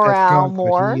I your had a pet morale skunk, but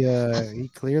more. he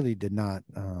clearly did not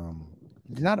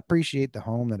appreciate the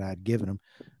home that I'd given him.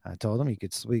 I told him he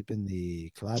could sleep in the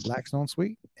Clyde Blackstone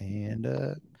suite, and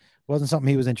Wasn't something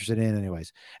he was interested in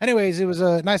anyways. Anyways, it was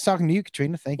nice talking to you,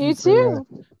 Katrina. Thank you You for too.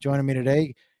 joining me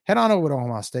today. Head on over to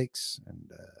Omaha Steaks, and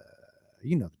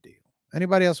you know the deal.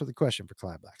 Anybody else with a question for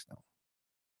Clyde Blackstone?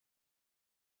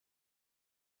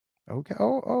 Okay.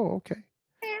 Okay.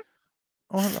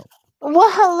 Oh, hello. Well,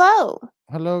 hello.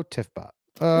 Hello, Tiffbot.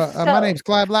 So, my name's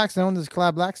Clyde Blackstone. This is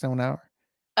Clyde Blackstone Hour.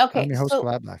 okay, I'm your host,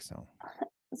 Clyde Blackstone.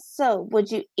 so would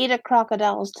you eat a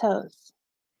crocodile's toes?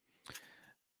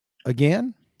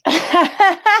 Again?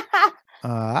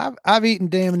 I've eaten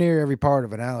damn near every part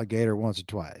of an alligator once or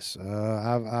twice.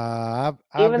 I've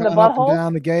Even the gone up and butthole?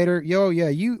 down the gator. Yo,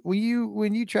 yeah.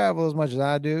 When you travel as much as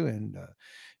I do, and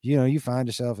you find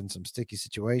yourself in some sticky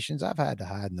situations. I've had to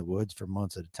hide in the woods for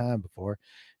months at a time before.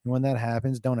 And when that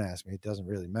happens, don't ask me. It doesn't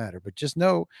really matter. But just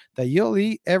know that you'll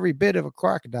eat every bit of a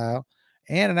crocodile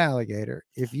and an alligator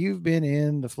if you've been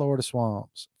in the Florida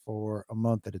swamps for a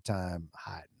month at a time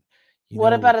hiding.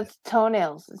 What about its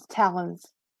toenails, its talons?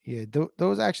 Yeah,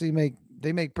 those actually make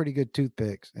pretty good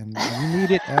toothpicks, and you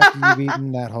need it after you've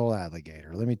eaten that whole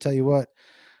alligator. Let me tell you what.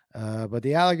 But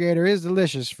the alligator is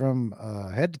delicious from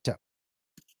head to toe.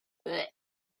 Blech.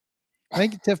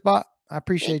 Thank you, Tiffbot. I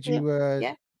appreciate you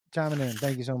Yeah. chiming in.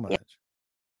 Thank you so much.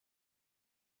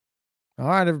 All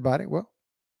right, everybody. Well,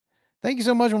 thank you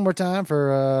so much one more time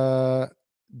for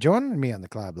joining me on the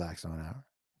Clyde Blackstone Hour.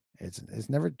 It's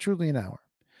never truly an hour.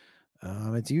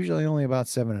 It's usually only about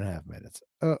 7.5 minutes.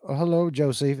 Hello,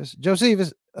 Josephus.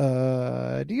 Josephus,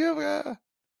 do you have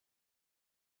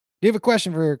a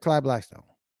question for Clyde Blackstone?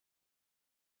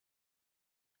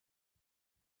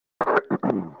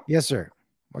 Yes, sir.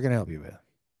 What can I help you with?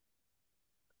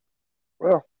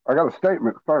 Well, I got a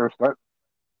statement first.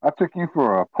 I took you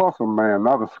for a possum man,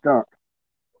 not a skunk.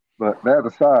 But that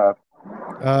aside,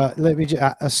 Let me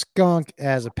a skunk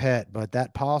as a pet, but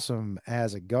that possum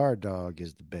as a guard dog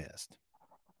is the best.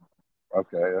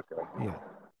 okay. Yeah.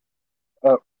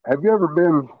 Have you ever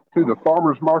been to the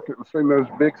farmer's market and seen those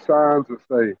big signs that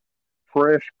say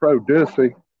fresh produce?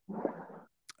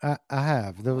 I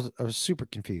have. Those are super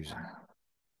confusing.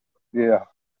 Yeah.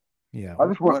 Yeah. I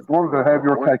just wanted to have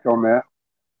your take on that.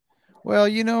 Well,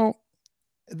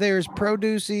 there's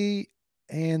producey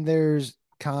and there's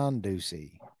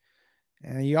conducy.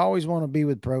 And you always want to be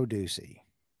with producey,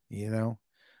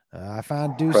 I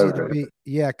find Ducey to be,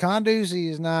 conducy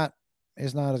is not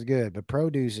as good, but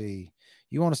producey,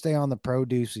 you want to stay on the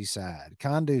producey side.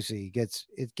 Conducy gets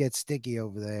sticky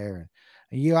over there.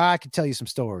 And I could tell you some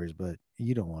stories, but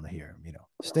you don't want to hear them,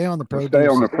 Stay on the producey. Stay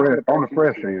on the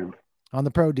fresh end. On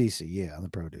the producey, yeah, on the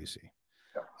producey.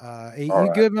 You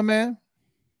right. good, my man?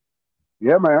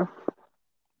 Yeah, man.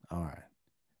 All right.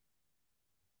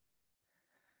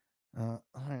 All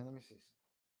right, let me see.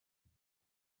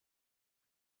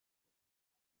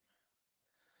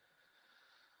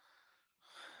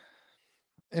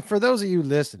 And for those of you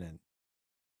listening,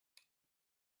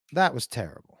 that was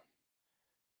terrible.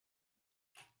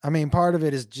 I mean, part of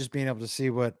it is just being able to see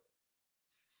what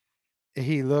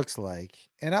he looks like.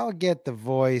 And I'll get the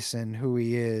voice and who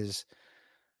he is.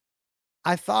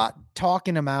 I thought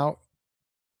talking him out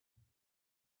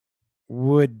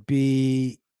would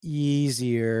be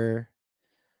easier,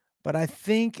 but I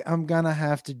think I'm going to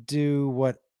have to do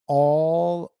what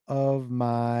all of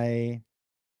my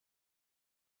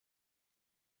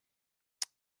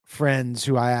friends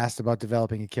who I asked about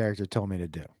developing a character told me to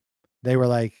do. They were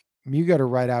like, you got to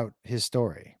write out his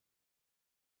story.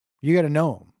 You got to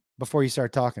know him before you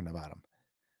start talking about him.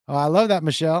 Oh, I love that,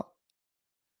 Michelle.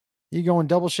 You going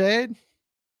double shade?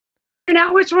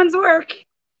 Out which ones work.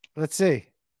 Let's see.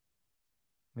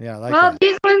 Yeah, I like well, that.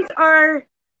 These ones are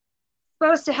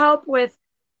supposed to help with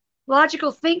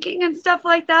logical thinking and stuff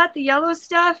like that, the yellow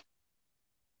stuff.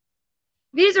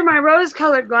 These are my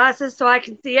rose-colored glasses, so I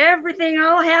can see everything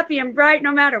all happy and bright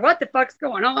no matter what the fuck's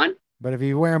going on. But if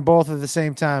you wear them both at the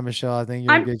same time, Michelle, I think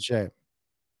you're in good shape.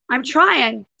 I'm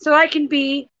trying, so I can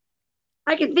think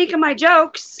of my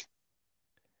jokes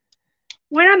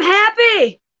when I'm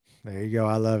happy. There you go.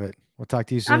 I love it. We'll talk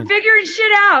to you soon. I'm figuring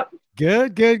shit out.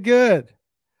 Good.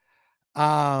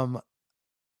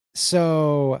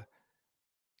 So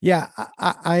yeah,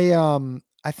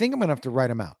 I think I'm gonna have to write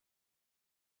them out.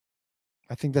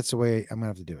 I think that's the way I'm gonna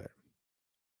have to do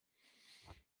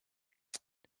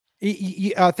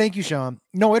it. Thank you, Sean.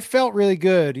 No, it felt really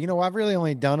good. I've really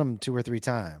only done them 2 or 3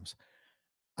 times.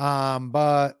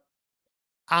 But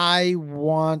I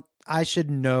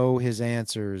should know his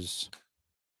answers.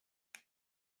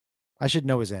 I should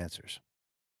know his answers.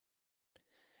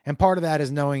 And part of that is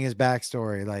knowing his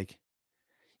backstory. Like,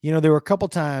 there were a couple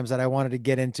times that I wanted to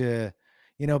get into,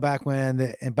 back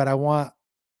when, but I want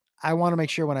to make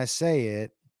sure when I say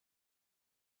it,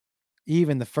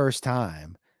 even the first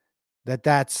time,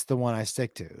 that's the one I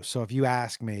stick to. So if you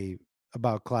ask me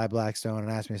about Clyde Blackstone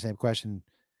and ask me the same question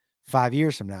 5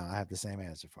 years from now, I have the same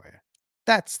answer for you.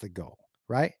 That's the goal,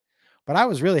 right? But I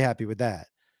was really happy with that.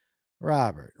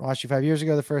 Robert, watched you 5 years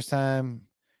ago the first time.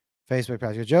 Facebook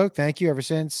practical joke. Thank you ever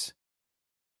since.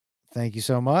 Thank you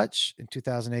so much. In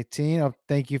 2018. Oh,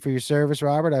 thank you for your service,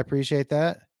 Robert. I appreciate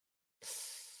that.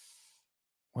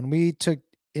 When we took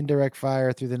indirect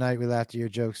fire through the night, we laughed at your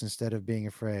jokes instead of being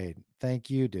afraid. Thank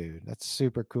you, dude. That's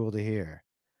super cool to hear.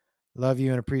 Love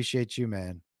you and appreciate you,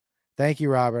 man. Thank you,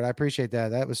 Robert. I appreciate that.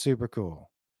 That was super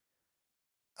cool.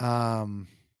 Yeah,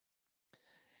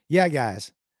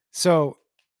 guys. So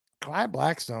Clyde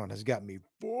Blackstone has got me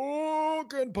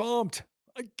fucking pumped.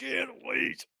 I can't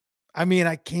wait. I mean,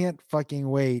 I can't fucking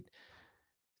wait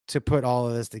to put all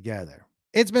of this together.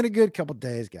 It's been a good couple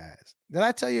days, guys. Did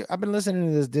I tell you I've been listening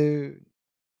to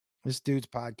this dude's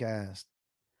podcast,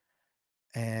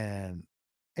 and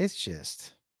it's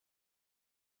just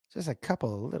a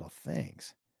couple of little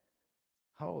things.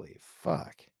 Holy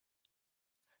fuck.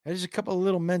 There's a couple of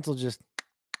little mental just,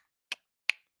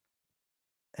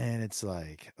 and it's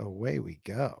like, away we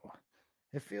go.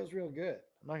 It feels real good.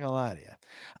 I'm not gonna lie to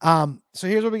you. So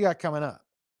here's what we got coming up.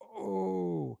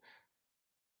 Oh,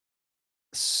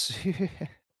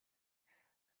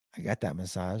 I got that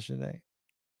massage today.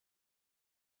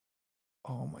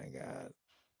 Oh my god.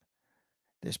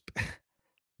 This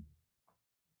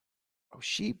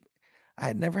sheep. I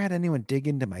had never had anyone dig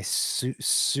into my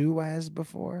suez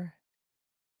before.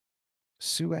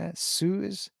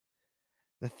 Suez?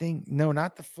 The thing. No,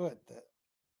 not the foot.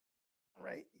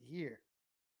 Right here.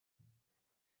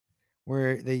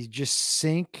 Where they just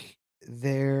sink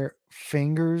their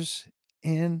fingers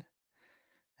in.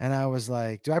 And I was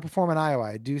like, do I perform in Iowa?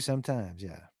 I do sometimes,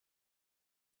 yeah.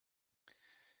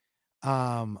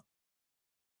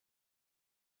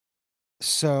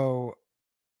 So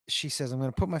she says, I'm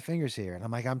going to put my fingers here. And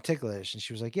I'm like, I'm ticklish. And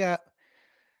she was like, yeah.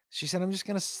 She said, I'm just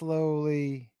going to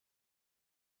slowly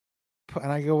put,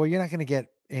 and I go, well, you're not going to get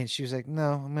in. She was like,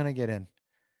 no, I'm going to get in.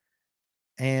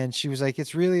 And she was like,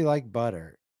 it's really like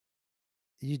butter.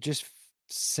 You just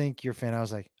sink your fin. I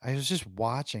was just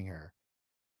watching her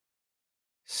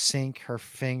sink her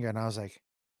finger. And I was like,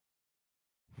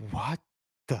 what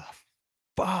the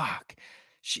fuck?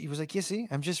 She was like, you see,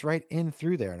 I'm just right in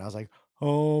through there. And I was like,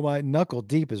 oh, my knuckle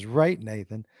deep is right,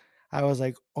 Nathan. I was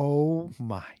like, oh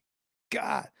my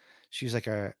God. She was like,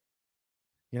 you're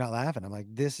not laughing. I'm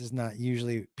like, this is not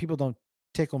usually, people don't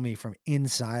tickle me from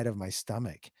inside of my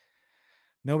stomach.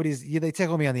 They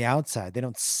tickle me on the outside. They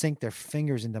don't sink their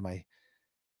fingers into my.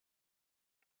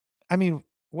 I mean,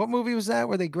 what movie was that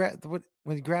where they when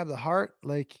they grab the heart?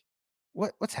 Like,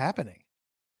 what's happening?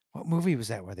 What movie was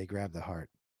that where they grab the heart?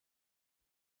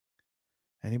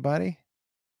 Anybody?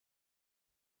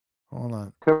 Hold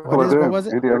on. Temple of Doom. What was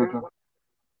it?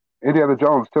 Indiana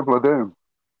Jones, Temple of Doom.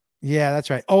 Yeah, that's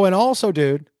right. Oh, and also,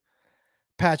 dude,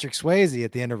 Patrick Swayze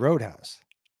at the end of Roadhouse.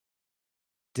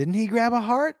 Didn't he grab a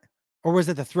heart? Or was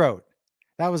it the throat?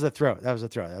 That was the throat.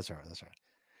 That's right.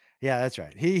 Yeah, that's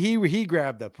right. He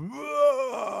grabbed the.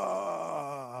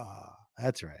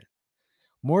 That's right.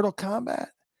 Mortal Kombat?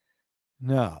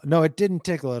 No, it didn't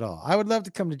tickle at all. I would love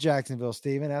to come to Jacksonville,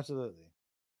 Steven. Absolutely.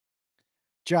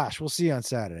 Josh, we'll see you on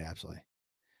Saturday. Absolutely.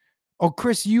 Oh,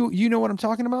 Chris, you know what I'm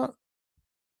talking about?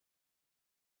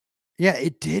 Yeah,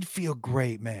 it did feel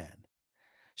great, man.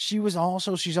 She's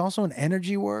also an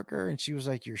energy worker, and she was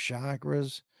like, your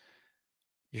chakras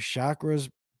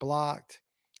blocked.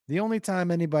 The only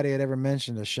time anybody had ever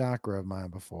mentioned a chakra of mine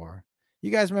before. You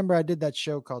guys remember I did that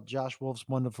show called Josh Wolf's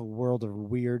Wonderful World of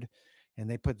Weird, and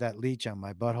they put that leech on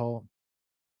my butthole.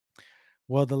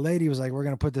 Well, the lady was like, we're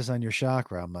going to put this on your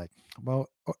chakra. I'm like, well,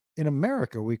 in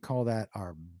America, we call that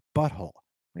our butthole.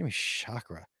 What do you mean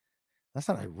chakra? That's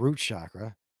not a root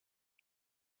chakra.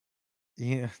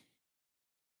 Yeah.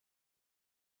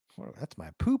 Well, that's my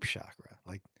poop chakra.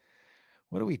 Like,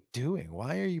 what are we doing?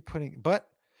 Why are you putting, but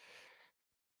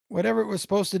whatever it was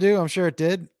supposed to do, I'm sure it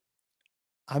did.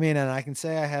 I mean, and I can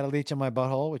say I had a leech on my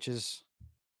butthole, which is,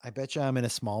 I bet you I'm in a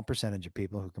small percentage of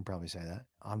people who can probably say that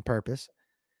on purpose.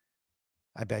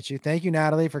 I bet you. Thank you,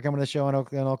 Natalie, for coming to the show in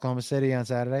Oklahoma City on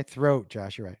Saturday. Throat,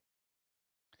 Josh, you're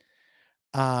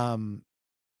right.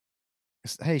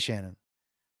 Hey, Shannon.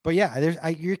 But yeah,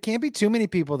 there can't be too many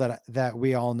people that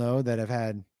we all know that have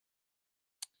had.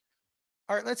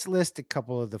 All right, let's list a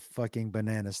couple of the fucking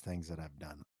bananas things that I've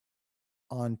done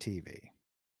on TV.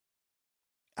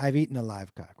 I've eaten a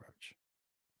live cockroach.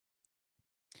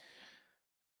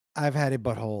 I've had a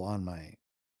butthole on my.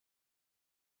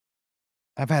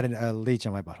 I've had a leech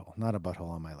on my butthole, not a butthole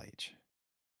on my leech.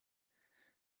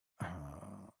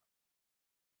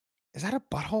 Is that a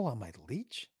butthole on my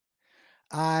leech?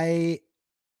 I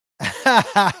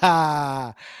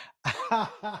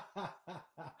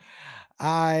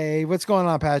what's going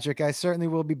on, Patrick? I certainly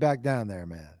will be back down there,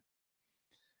 man.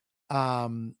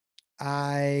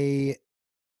 I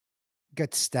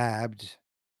got stabbed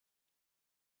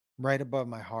right above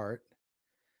my heart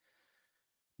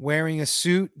wearing a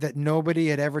suit that nobody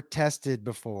had ever tested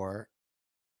before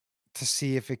to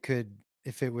see if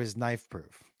it was knife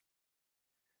proof.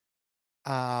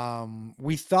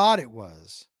 We thought it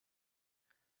was.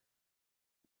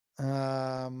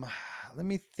 Let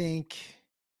me think.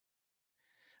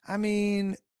 I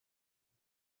mean,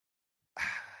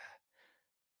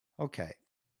 okay.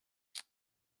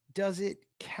 Does it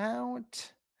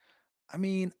count? I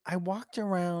mean, I walked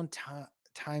around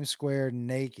Times Square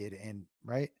naked and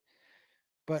right,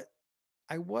 but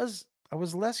I was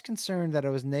less concerned that I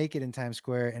was naked in Times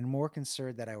Square and more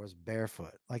concerned that I was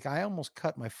barefoot. Like I almost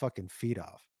cut my fucking feet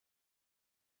off.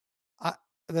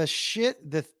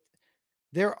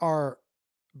 There are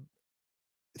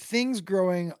things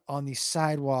growing on these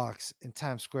sidewalks in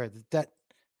Times Square that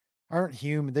aren't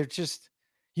human. They're just,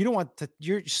 you don't want to,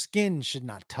 your skin should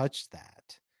not touch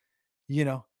that. You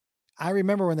know, I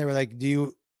remember when they were like,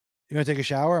 you want to take a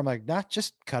shower? I'm like, nah,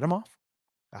 just cut them off.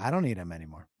 I don't need them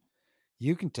anymore.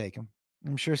 You can take them.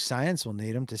 I'm sure science will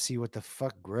need them to see what the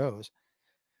fuck grows.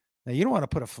 Now, you don't want to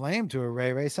put a flame to a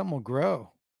Ray. Something will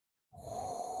grow.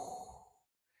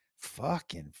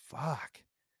 Fucking fuck.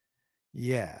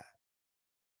 Yeah.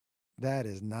 That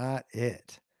is not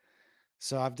it.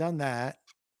 So I've done that.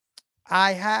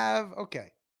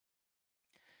 Okay.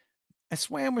 I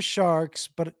swam with sharks,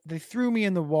 but they threw me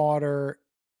in the water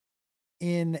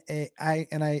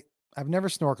I've never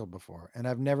snorkeled before and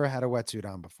I've never had a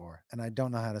wetsuit on before and I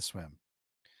don't know how to swim.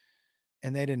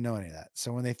 And they didn't know any of that.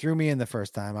 So when they threw me in the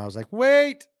first time, I was like,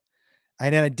 wait.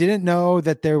 And then I didn't know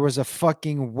that there was a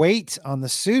fucking weight on the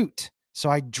suit. So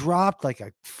I dropped like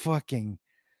a fucking,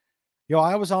 it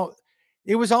was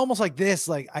almost like this.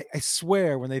 Like I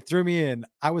swear when they threw me in,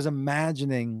 I was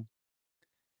imagining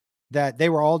that they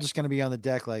were all just going to be on the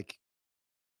deck. Like,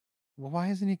 well, why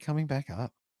isn't he coming back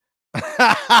up?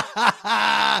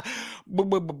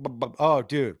 Oh,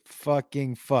 dude,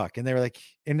 fucking fuck. And they were like,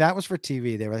 and that was for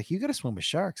TV. They were like, you got to swim with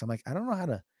sharks. I'm like, I don't know how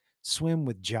to swim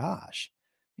with Josh.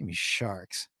 Give me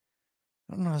sharks.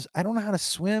 I don't know how to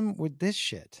swim with this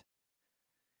shit.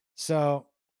 So,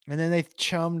 and then they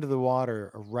chummed the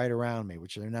water right around me,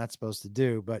 which they're not supposed to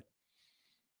do, but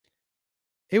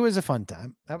it was a fun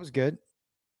time. That was good.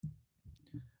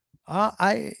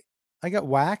 I got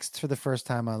waxed for the first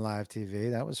time on live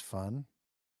TV. That was fun.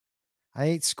 I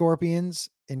ate scorpions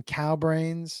and cow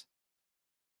brains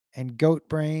and goat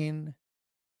brain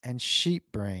and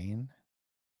sheep brain.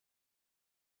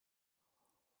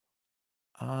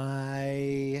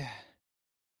 I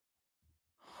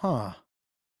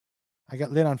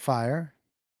got lit on fire.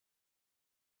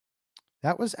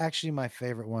 That was actually my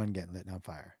favorite one, getting lit on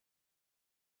fire.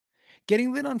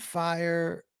 Getting lit on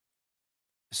fire.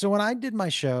 So when I did my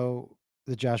show,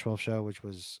 the Josh Wolf Show, which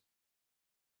was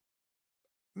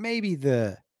maybe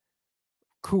the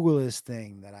coolest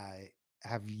thing that I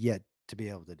have yet to be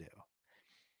able to do.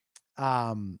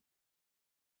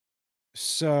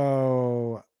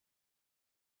 So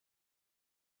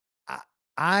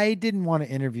I didn't want to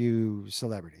interview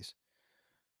celebrities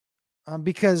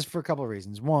because for a couple of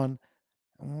reasons. One,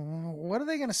 what are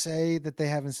they going to say that they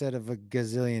haven't said of a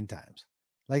gazillion times?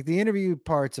 Like the interview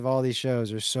parts of all these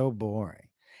shows are so boring.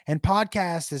 And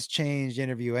podcast has changed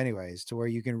interview anyways to where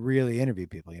you can really interview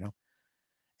people, you know?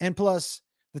 And plus,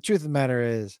 the truth of the matter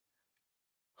is,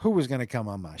 who was going to come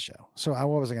on my show? So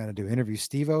what was I going to do? Interview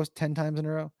Steve-O 10 times in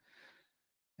a row?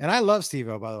 And I love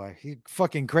Steve-O, by the way. He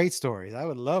fucking great stories. I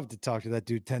would love to talk to that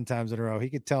dude 10 times in a row. He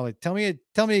could tell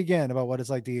me again about what it's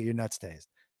like to get your nuts tased.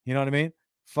 You know what I mean?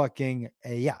 Fucking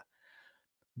yeah.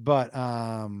 But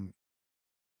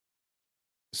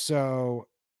so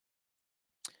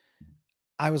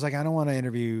I was like, I don't want to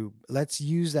interview. Let's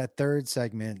use that third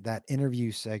segment, that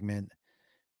interview segment,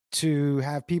 to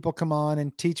have people come on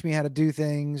and teach me how to do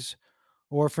things,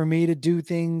 or for me to do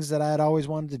things that I had always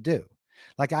wanted to do.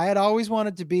 Like I had always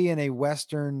wanted to be in a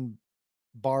Western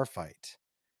bar fight.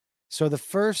 So the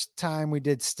first time we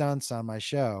did stunts on my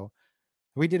show,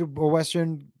 we did a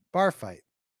Western bar fight.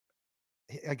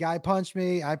 A guy punched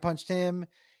me. I punched him.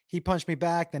 He punched me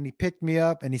back. Then he picked me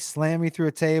up and he slammed me through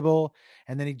a table.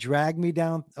 And then he dragged me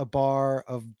down a bar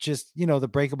of just, the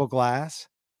breakable glass.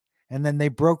 And then they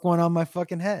broke one on my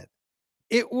fucking head.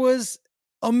 It was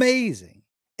amazing.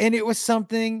 And it was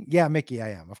something. Yeah, Mickey,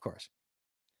 I am, of course.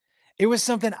 It was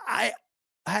something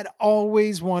I had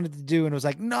always wanted to do, and it was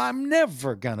like, no, I'm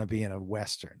never gonna be in a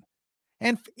Western.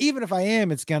 And even if I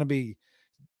am, it's gonna be,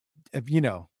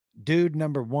 dude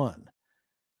number one.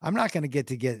 I'm not gonna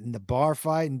get in the bar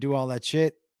fight and do all that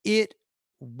shit. It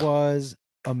was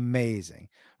amazing.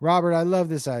 Robert, I love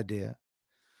this idea.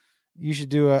 You should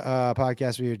do a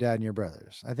podcast with your dad and your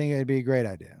brothers. I think it'd be a great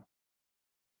idea.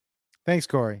 Thanks,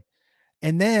 Corey.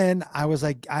 And then I was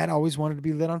like, I'd always wanted to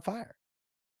be lit on fire.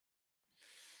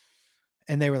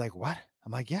 And they were like, what?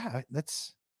 I'm like, yeah,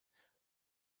 that's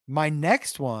my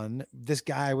next one. This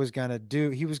guy was going to do,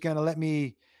 he was going to let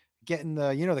me get in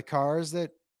the, the cars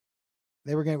that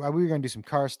we were going to do some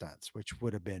car stunts, which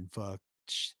would have been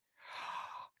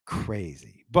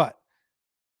crazy. But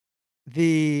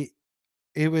the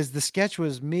sketch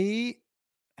was me.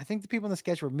 I think the people in the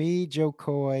sketch were me, Joe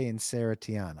Coy, and Sarah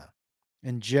Tiana.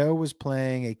 And Joe was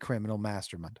playing a criminal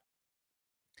mastermind.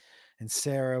 And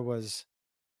Sarah was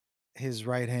his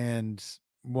right-hand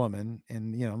woman,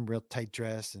 and real tight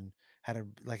dress, and had a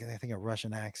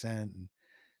Russian accent. And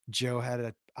Joe had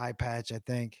an eye patch, I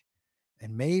think.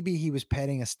 And maybe he was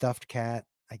petting a stuffed cat.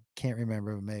 I can't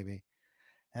remember, but maybe.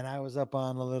 And I was up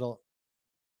on a little,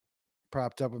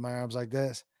 propped up with my arms like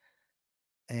this.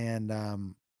 And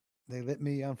they lit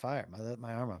me on fire. I lit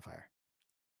my arm on fire.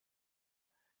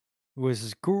 It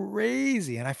was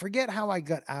crazy. And I forget how I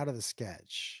got out of the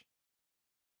sketch.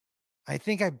 I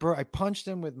think I punched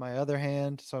him with my other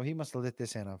hand. So he must have lit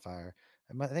this hand on fire.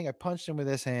 I think I punched him with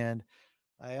this hand.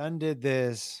 I undid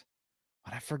this,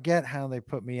 but I forget how they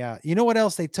put me out. You know what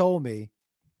else they told me?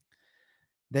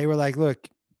 They were like, look,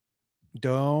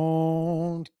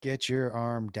 don't get your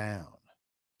arm down.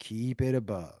 Keep it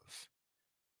above.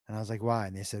 And I was like, why?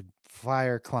 And they said,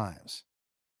 fire climbs.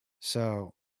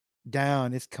 So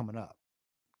down, it's coming up.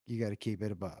 You got to keep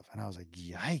it above. And I was like,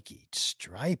 yikes,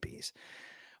 stripies.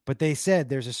 But they said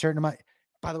there's a certain amount.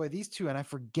 By the way, these two, and I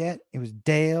forget, it was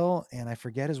Dale and I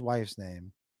forget his wife's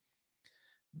name.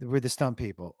 They were the stunt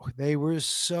people. They were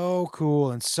so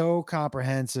cool and so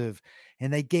comprehensive.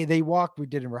 And we did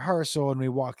a rehearsal and we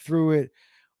walked through it.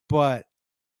 But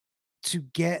to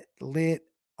get lit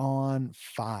on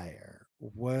fire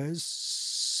was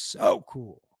so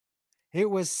cool. It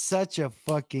was such a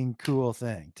fucking cool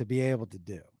thing to be able to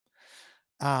do.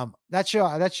 That show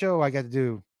I got to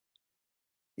do.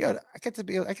 I get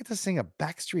to sing a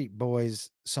Backstreet Boys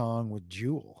song with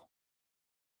Jewel.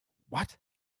 What?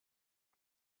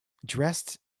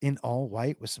 Dressed in all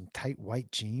white with some tight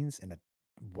white jeans and a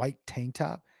white tank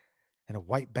top and a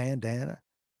white bandana.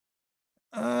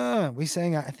 We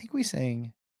sang, I think we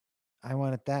sang I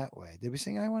Want It That Way. Did we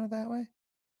sing I Want It That Way?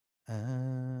 I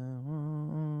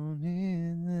want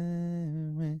it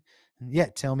that way. Yeah,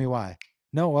 Tell Me Why.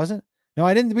 No, it wasn't. No,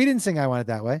 I didn't. We didn't sing I Want It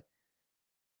That Way.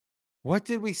 What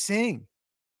did we sing?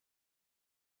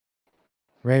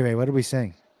 Ray, what did we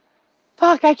sing?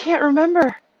 Fuck, I can't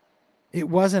remember. It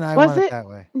wasn't I Want It That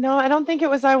Way. No, I don't think it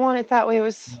was I Want It That Way. It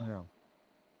was. No.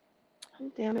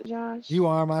 Damn it, Josh. You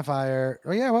Are My Fire.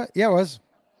 Oh, yeah, what? Yeah, it was.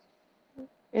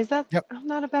 Is that? Yep. I'm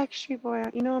not a Backstreet Boy.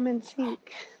 I'm in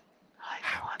sync.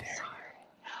 How dare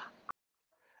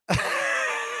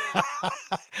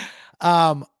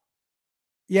you?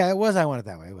 Yeah, it was I Want It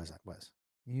That Way. It was.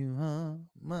 You are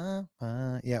my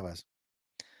fire. Yeah, it was.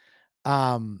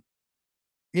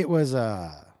 It was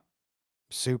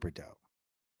super dope.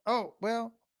 Oh,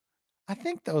 well, I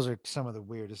think those are some of the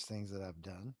weirdest things that I've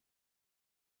done.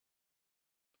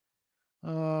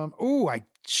 I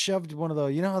shoved one of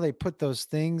those. You know how they put those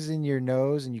things in your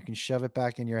nose and you can shove it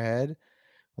back in your head?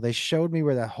 Well, they showed me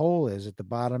where that hole is at the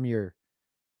bottom of your.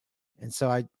 And so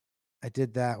I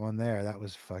did that one there. That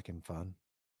was fucking fun.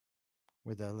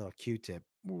 With a little Q-tip.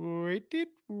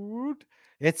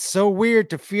 It's so weird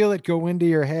to feel it go into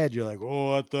your head. You're like,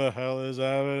 oh, what the hell is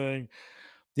happening?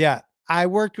 Yeah, I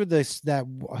worked with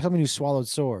someone who swallowed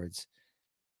swords.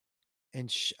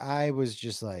 And I was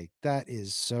just like, that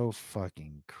is so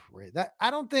fucking crazy.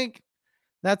 I don't think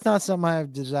that's not something I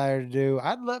have desire to do.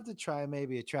 I'd love to try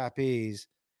maybe a trapeze.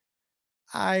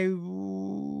 I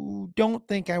don't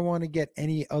think I want to get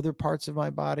any other parts of my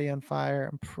body on fire.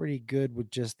 I'm pretty good with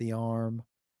just the arm.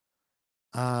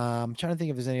 I'm trying to think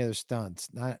if there's any other stunts.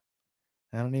 I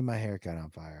don't need my haircut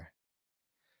on fire.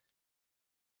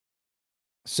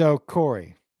 So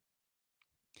Corey,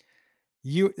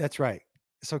 that's right.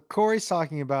 So Corey's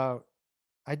talking about,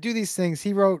 I do these things.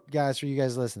 He wrote, guys, for you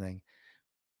guys listening,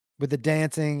 with the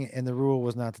dancing and the rule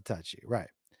was not to touch you. Right.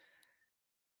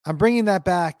 I'm bringing that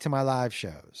back to my live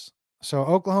shows. So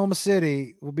Oklahoma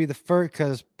City will be the first,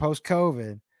 because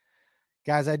post-COVID,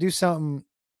 guys, I do something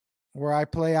where I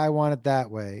play I Want It That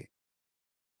Way.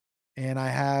 And I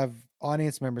have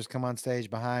audience members come on stage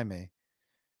behind me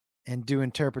and do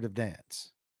interpretive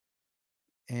dance.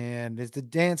 And it's the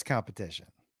dance competition.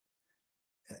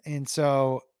 And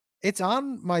so it's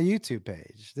on my YouTube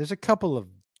page. There's a couple of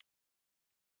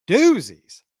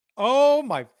doozies. Oh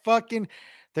my fucking.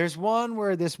 There's one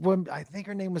where this woman, I think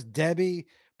her name was Debbie,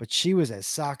 but she was as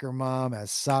soccer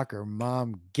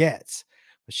mom gets.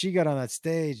 But she got on that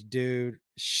stage, dude.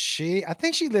 I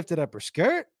think she lifted up her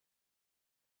skirt.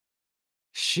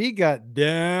 She got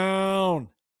down.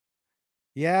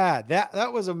 Yeah,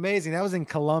 that was amazing. That was in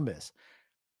Columbus.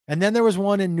 And then there was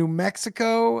one in New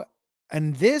Mexico,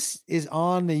 and this is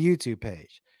on the YouTube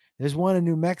page. There's one in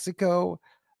New Mexico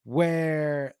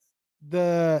where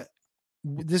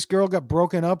this girl got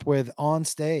broken up with on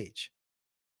stage.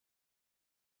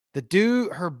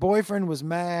 Her boyfriend was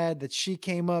mad that she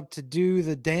came up to do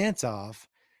the dance off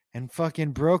and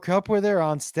fucking broke up with her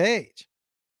on stage.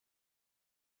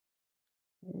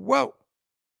 Whoa.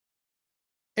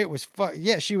 It was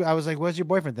yeah, I was like, what's your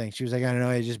boyfriend think? She was like, I don't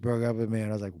know, he just broke up with me. And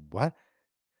I was like, what?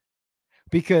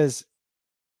 Because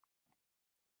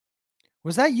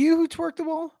was that you who twerked the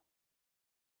ball?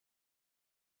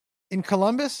 In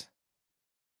Columbus?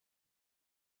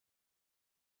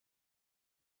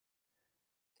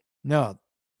 No,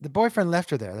 the boyfriend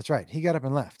left her there. That's right. He got up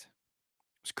and left. It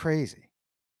was crazy.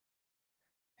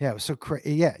 Yeah, it was so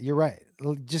crazy. Yeah, you're right.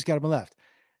 Just got up and left.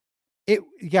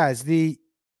 Guys, if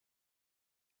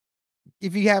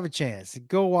you have a chance,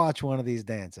 go watch one of these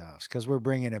dance offs because we're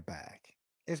bringing it back.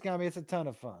 It's a ton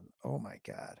of fun. Oh my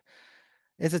God.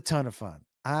 It's a ton of fun.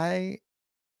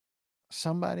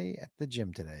 Somebody at the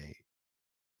gym today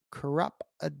corrupt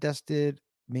dusted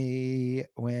me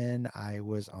when I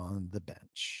was on the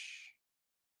bench.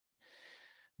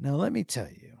 Now, let me tell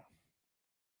you,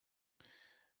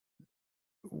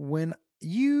 when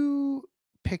you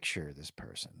picture this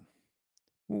person,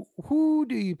 who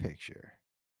do you picture?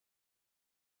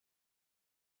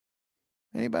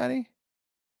 Anybody?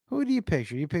 Who do you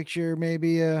picture? You picture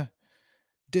maybe a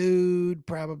dude,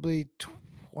 probably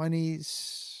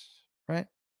 20s, right?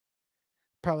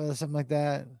 Probably something like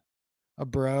that. A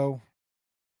bro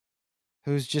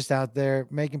who's just out there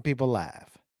making people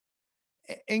laugh,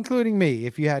 including me.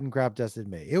 If you hadn't crop dusted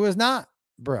me, it was not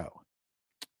bro.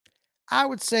 I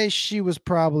would say she was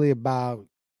probably about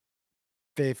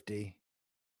 50.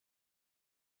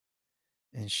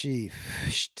 And she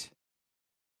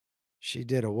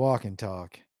did a walk and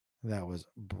talk that was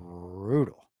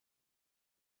brutal.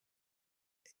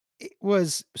 It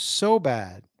was so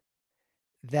bad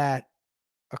that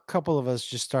a couple of us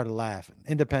just started laughing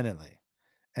independently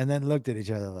and then looked at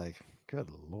each other like, good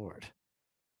Lord.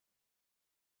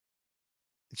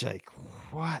 It's like,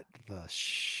 what the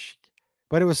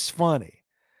But it was funny.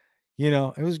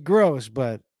 It was gross,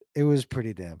 but it was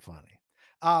pretty damn funny.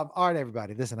 All right,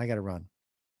 everybody. Listen, I got to run.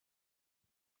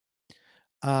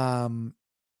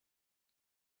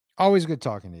 Always good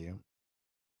talking to you.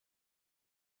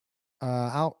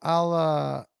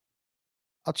 I'll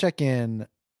check in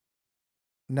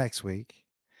next week.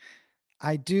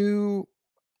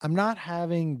 I'm not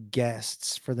having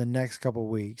guests for the next couple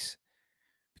weeks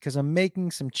because I'm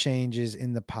making some changes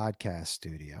in the podcast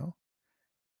studio.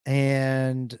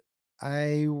 And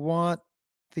I want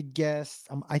the guests.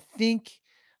 I think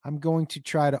I'm going to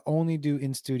try to only do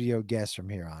in-studio guests from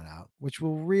here on out, which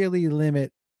will really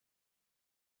limit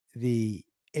the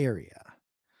area.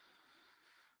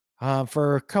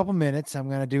 For a couple minutes, I'm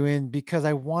going to do in because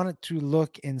I want it to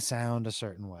look and sound a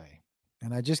certain way.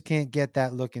 And I just can't get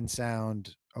that look and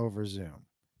sound over Zoom.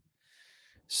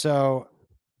 So,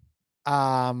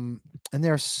 and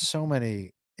there are so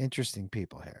many interesting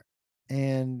people here.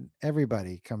 And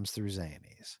everybody comes through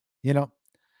Zanies,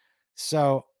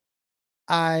 So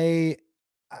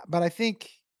but I think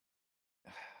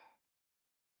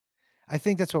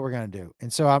that's what we're going to do.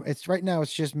 And so it's right now,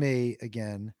 it's just me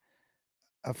again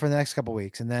for the next couple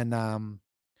weeks. And then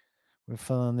we're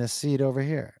filling this seat over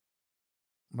here.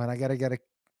 But I got to get a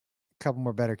couple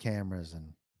more better cameras,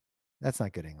 and that's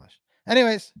not good English.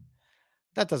 Anyways,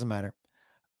 that doesn't matter.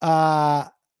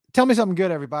 Tell me something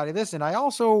good, everybody. Listen, I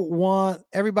also want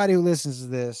everybody who listens to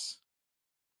this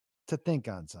to think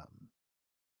on something.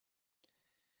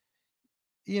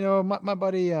 My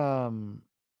buddy Ryan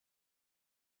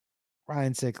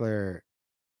Sickler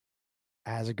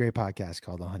has a great podcast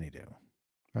called The Honeydew,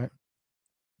 right?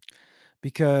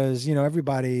 Because,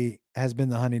 everybody has been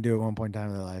the honeydew at one point in time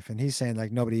in their life. And he's saying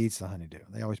like nobody eats the honeydew.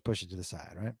 They always push it to the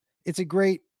side, right?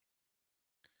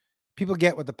 People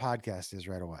get what the podcast is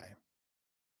right away.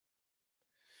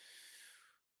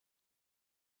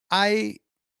 I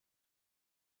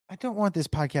don't want this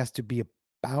podcast to be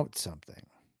about something.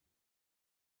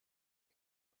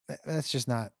 That's just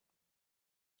not.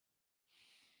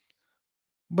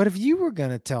 But if you were going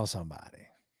to tell somebody,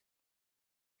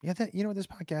 yeah, that you know what this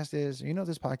podcast is, or you know what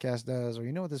this podcast does, or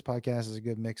you know what this podcast is a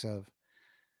good mix of,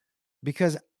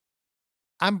 because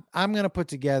I'm going to put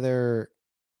together,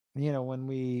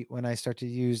 when I start to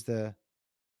use the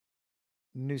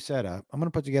new setup, I'm going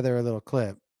to put together a little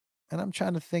clip, and I'm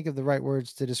trying to think of the right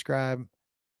words to describe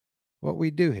what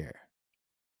we do here.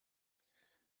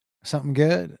 Something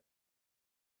good.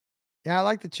 Yeah, I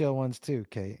like the chill ones too,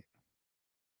 Kate.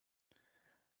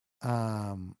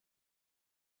 Oh,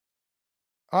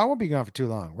 I won't be gone for too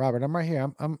long, Robert. I'm right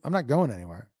here. I'm not going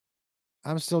anywhere.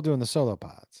 I'm still doing the solo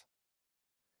pods.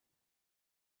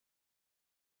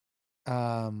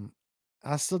 I'll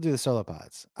still do the solo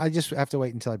pods. I just have to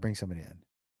wait until I bring somebody in.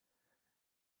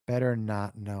 Better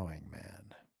not knowing,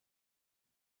 man.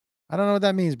 I don't know what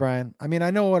that means, Brian. I mean,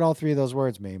 I know what all three of those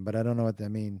words mean, but I don't know what they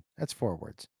mean. That's 4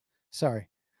 words. Sorry.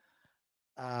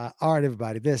 All right,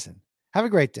 everybody. Listen. Have a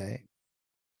great day.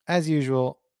 As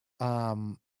usual,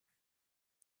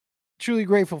 truly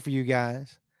grateful for you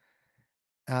guys.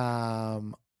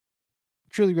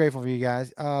 Truly grateful for you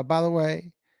guys. By the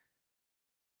way,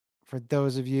 for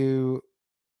those of you,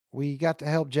 we got to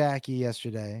help Jackie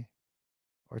yesterday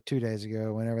or 2 days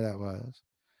ago, whenever that was.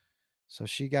 So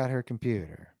she got her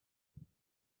computer.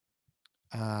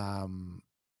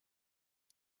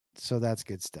 So that's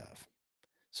good stuff.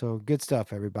 So good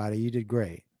stuff, everybody. You did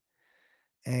great.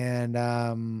 And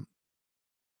I'm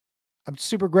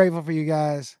super grateful for you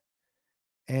guys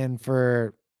and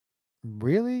for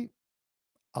really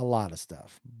a lot of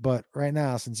stuff. But right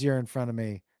now, since you're in front of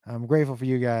me, I'm grateful for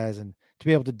you guys and to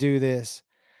be able to do this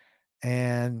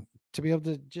and to be able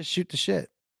to just shoot the shit.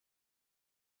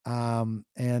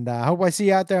 And I hope I see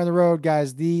you out there on the road,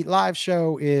 guys. The live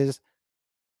show is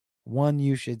one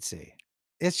you should see.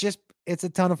 It's a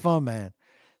ton of fun, man.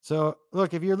 So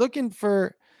look, if you're looking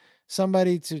for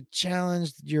somebody to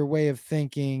challenge your way of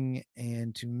thinking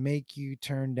and to make you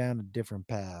turn down a different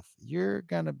path, you're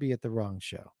going to be at the wrong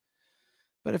show.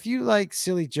 But if you like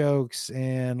silly jokes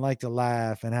and like to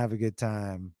laugh and have a good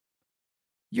time,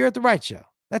 you're at the right show.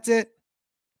 That's it.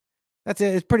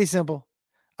 It's pretty simple.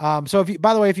 So if you,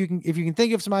 by the way, if you can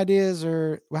think of some ideas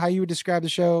or how you would describe the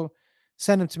show,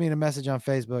 send them to me in a message on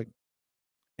Facebook.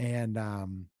 And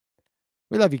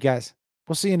we love you guys.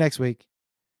 We'll see you next week.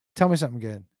 Tell me something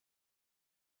good.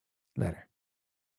 Later.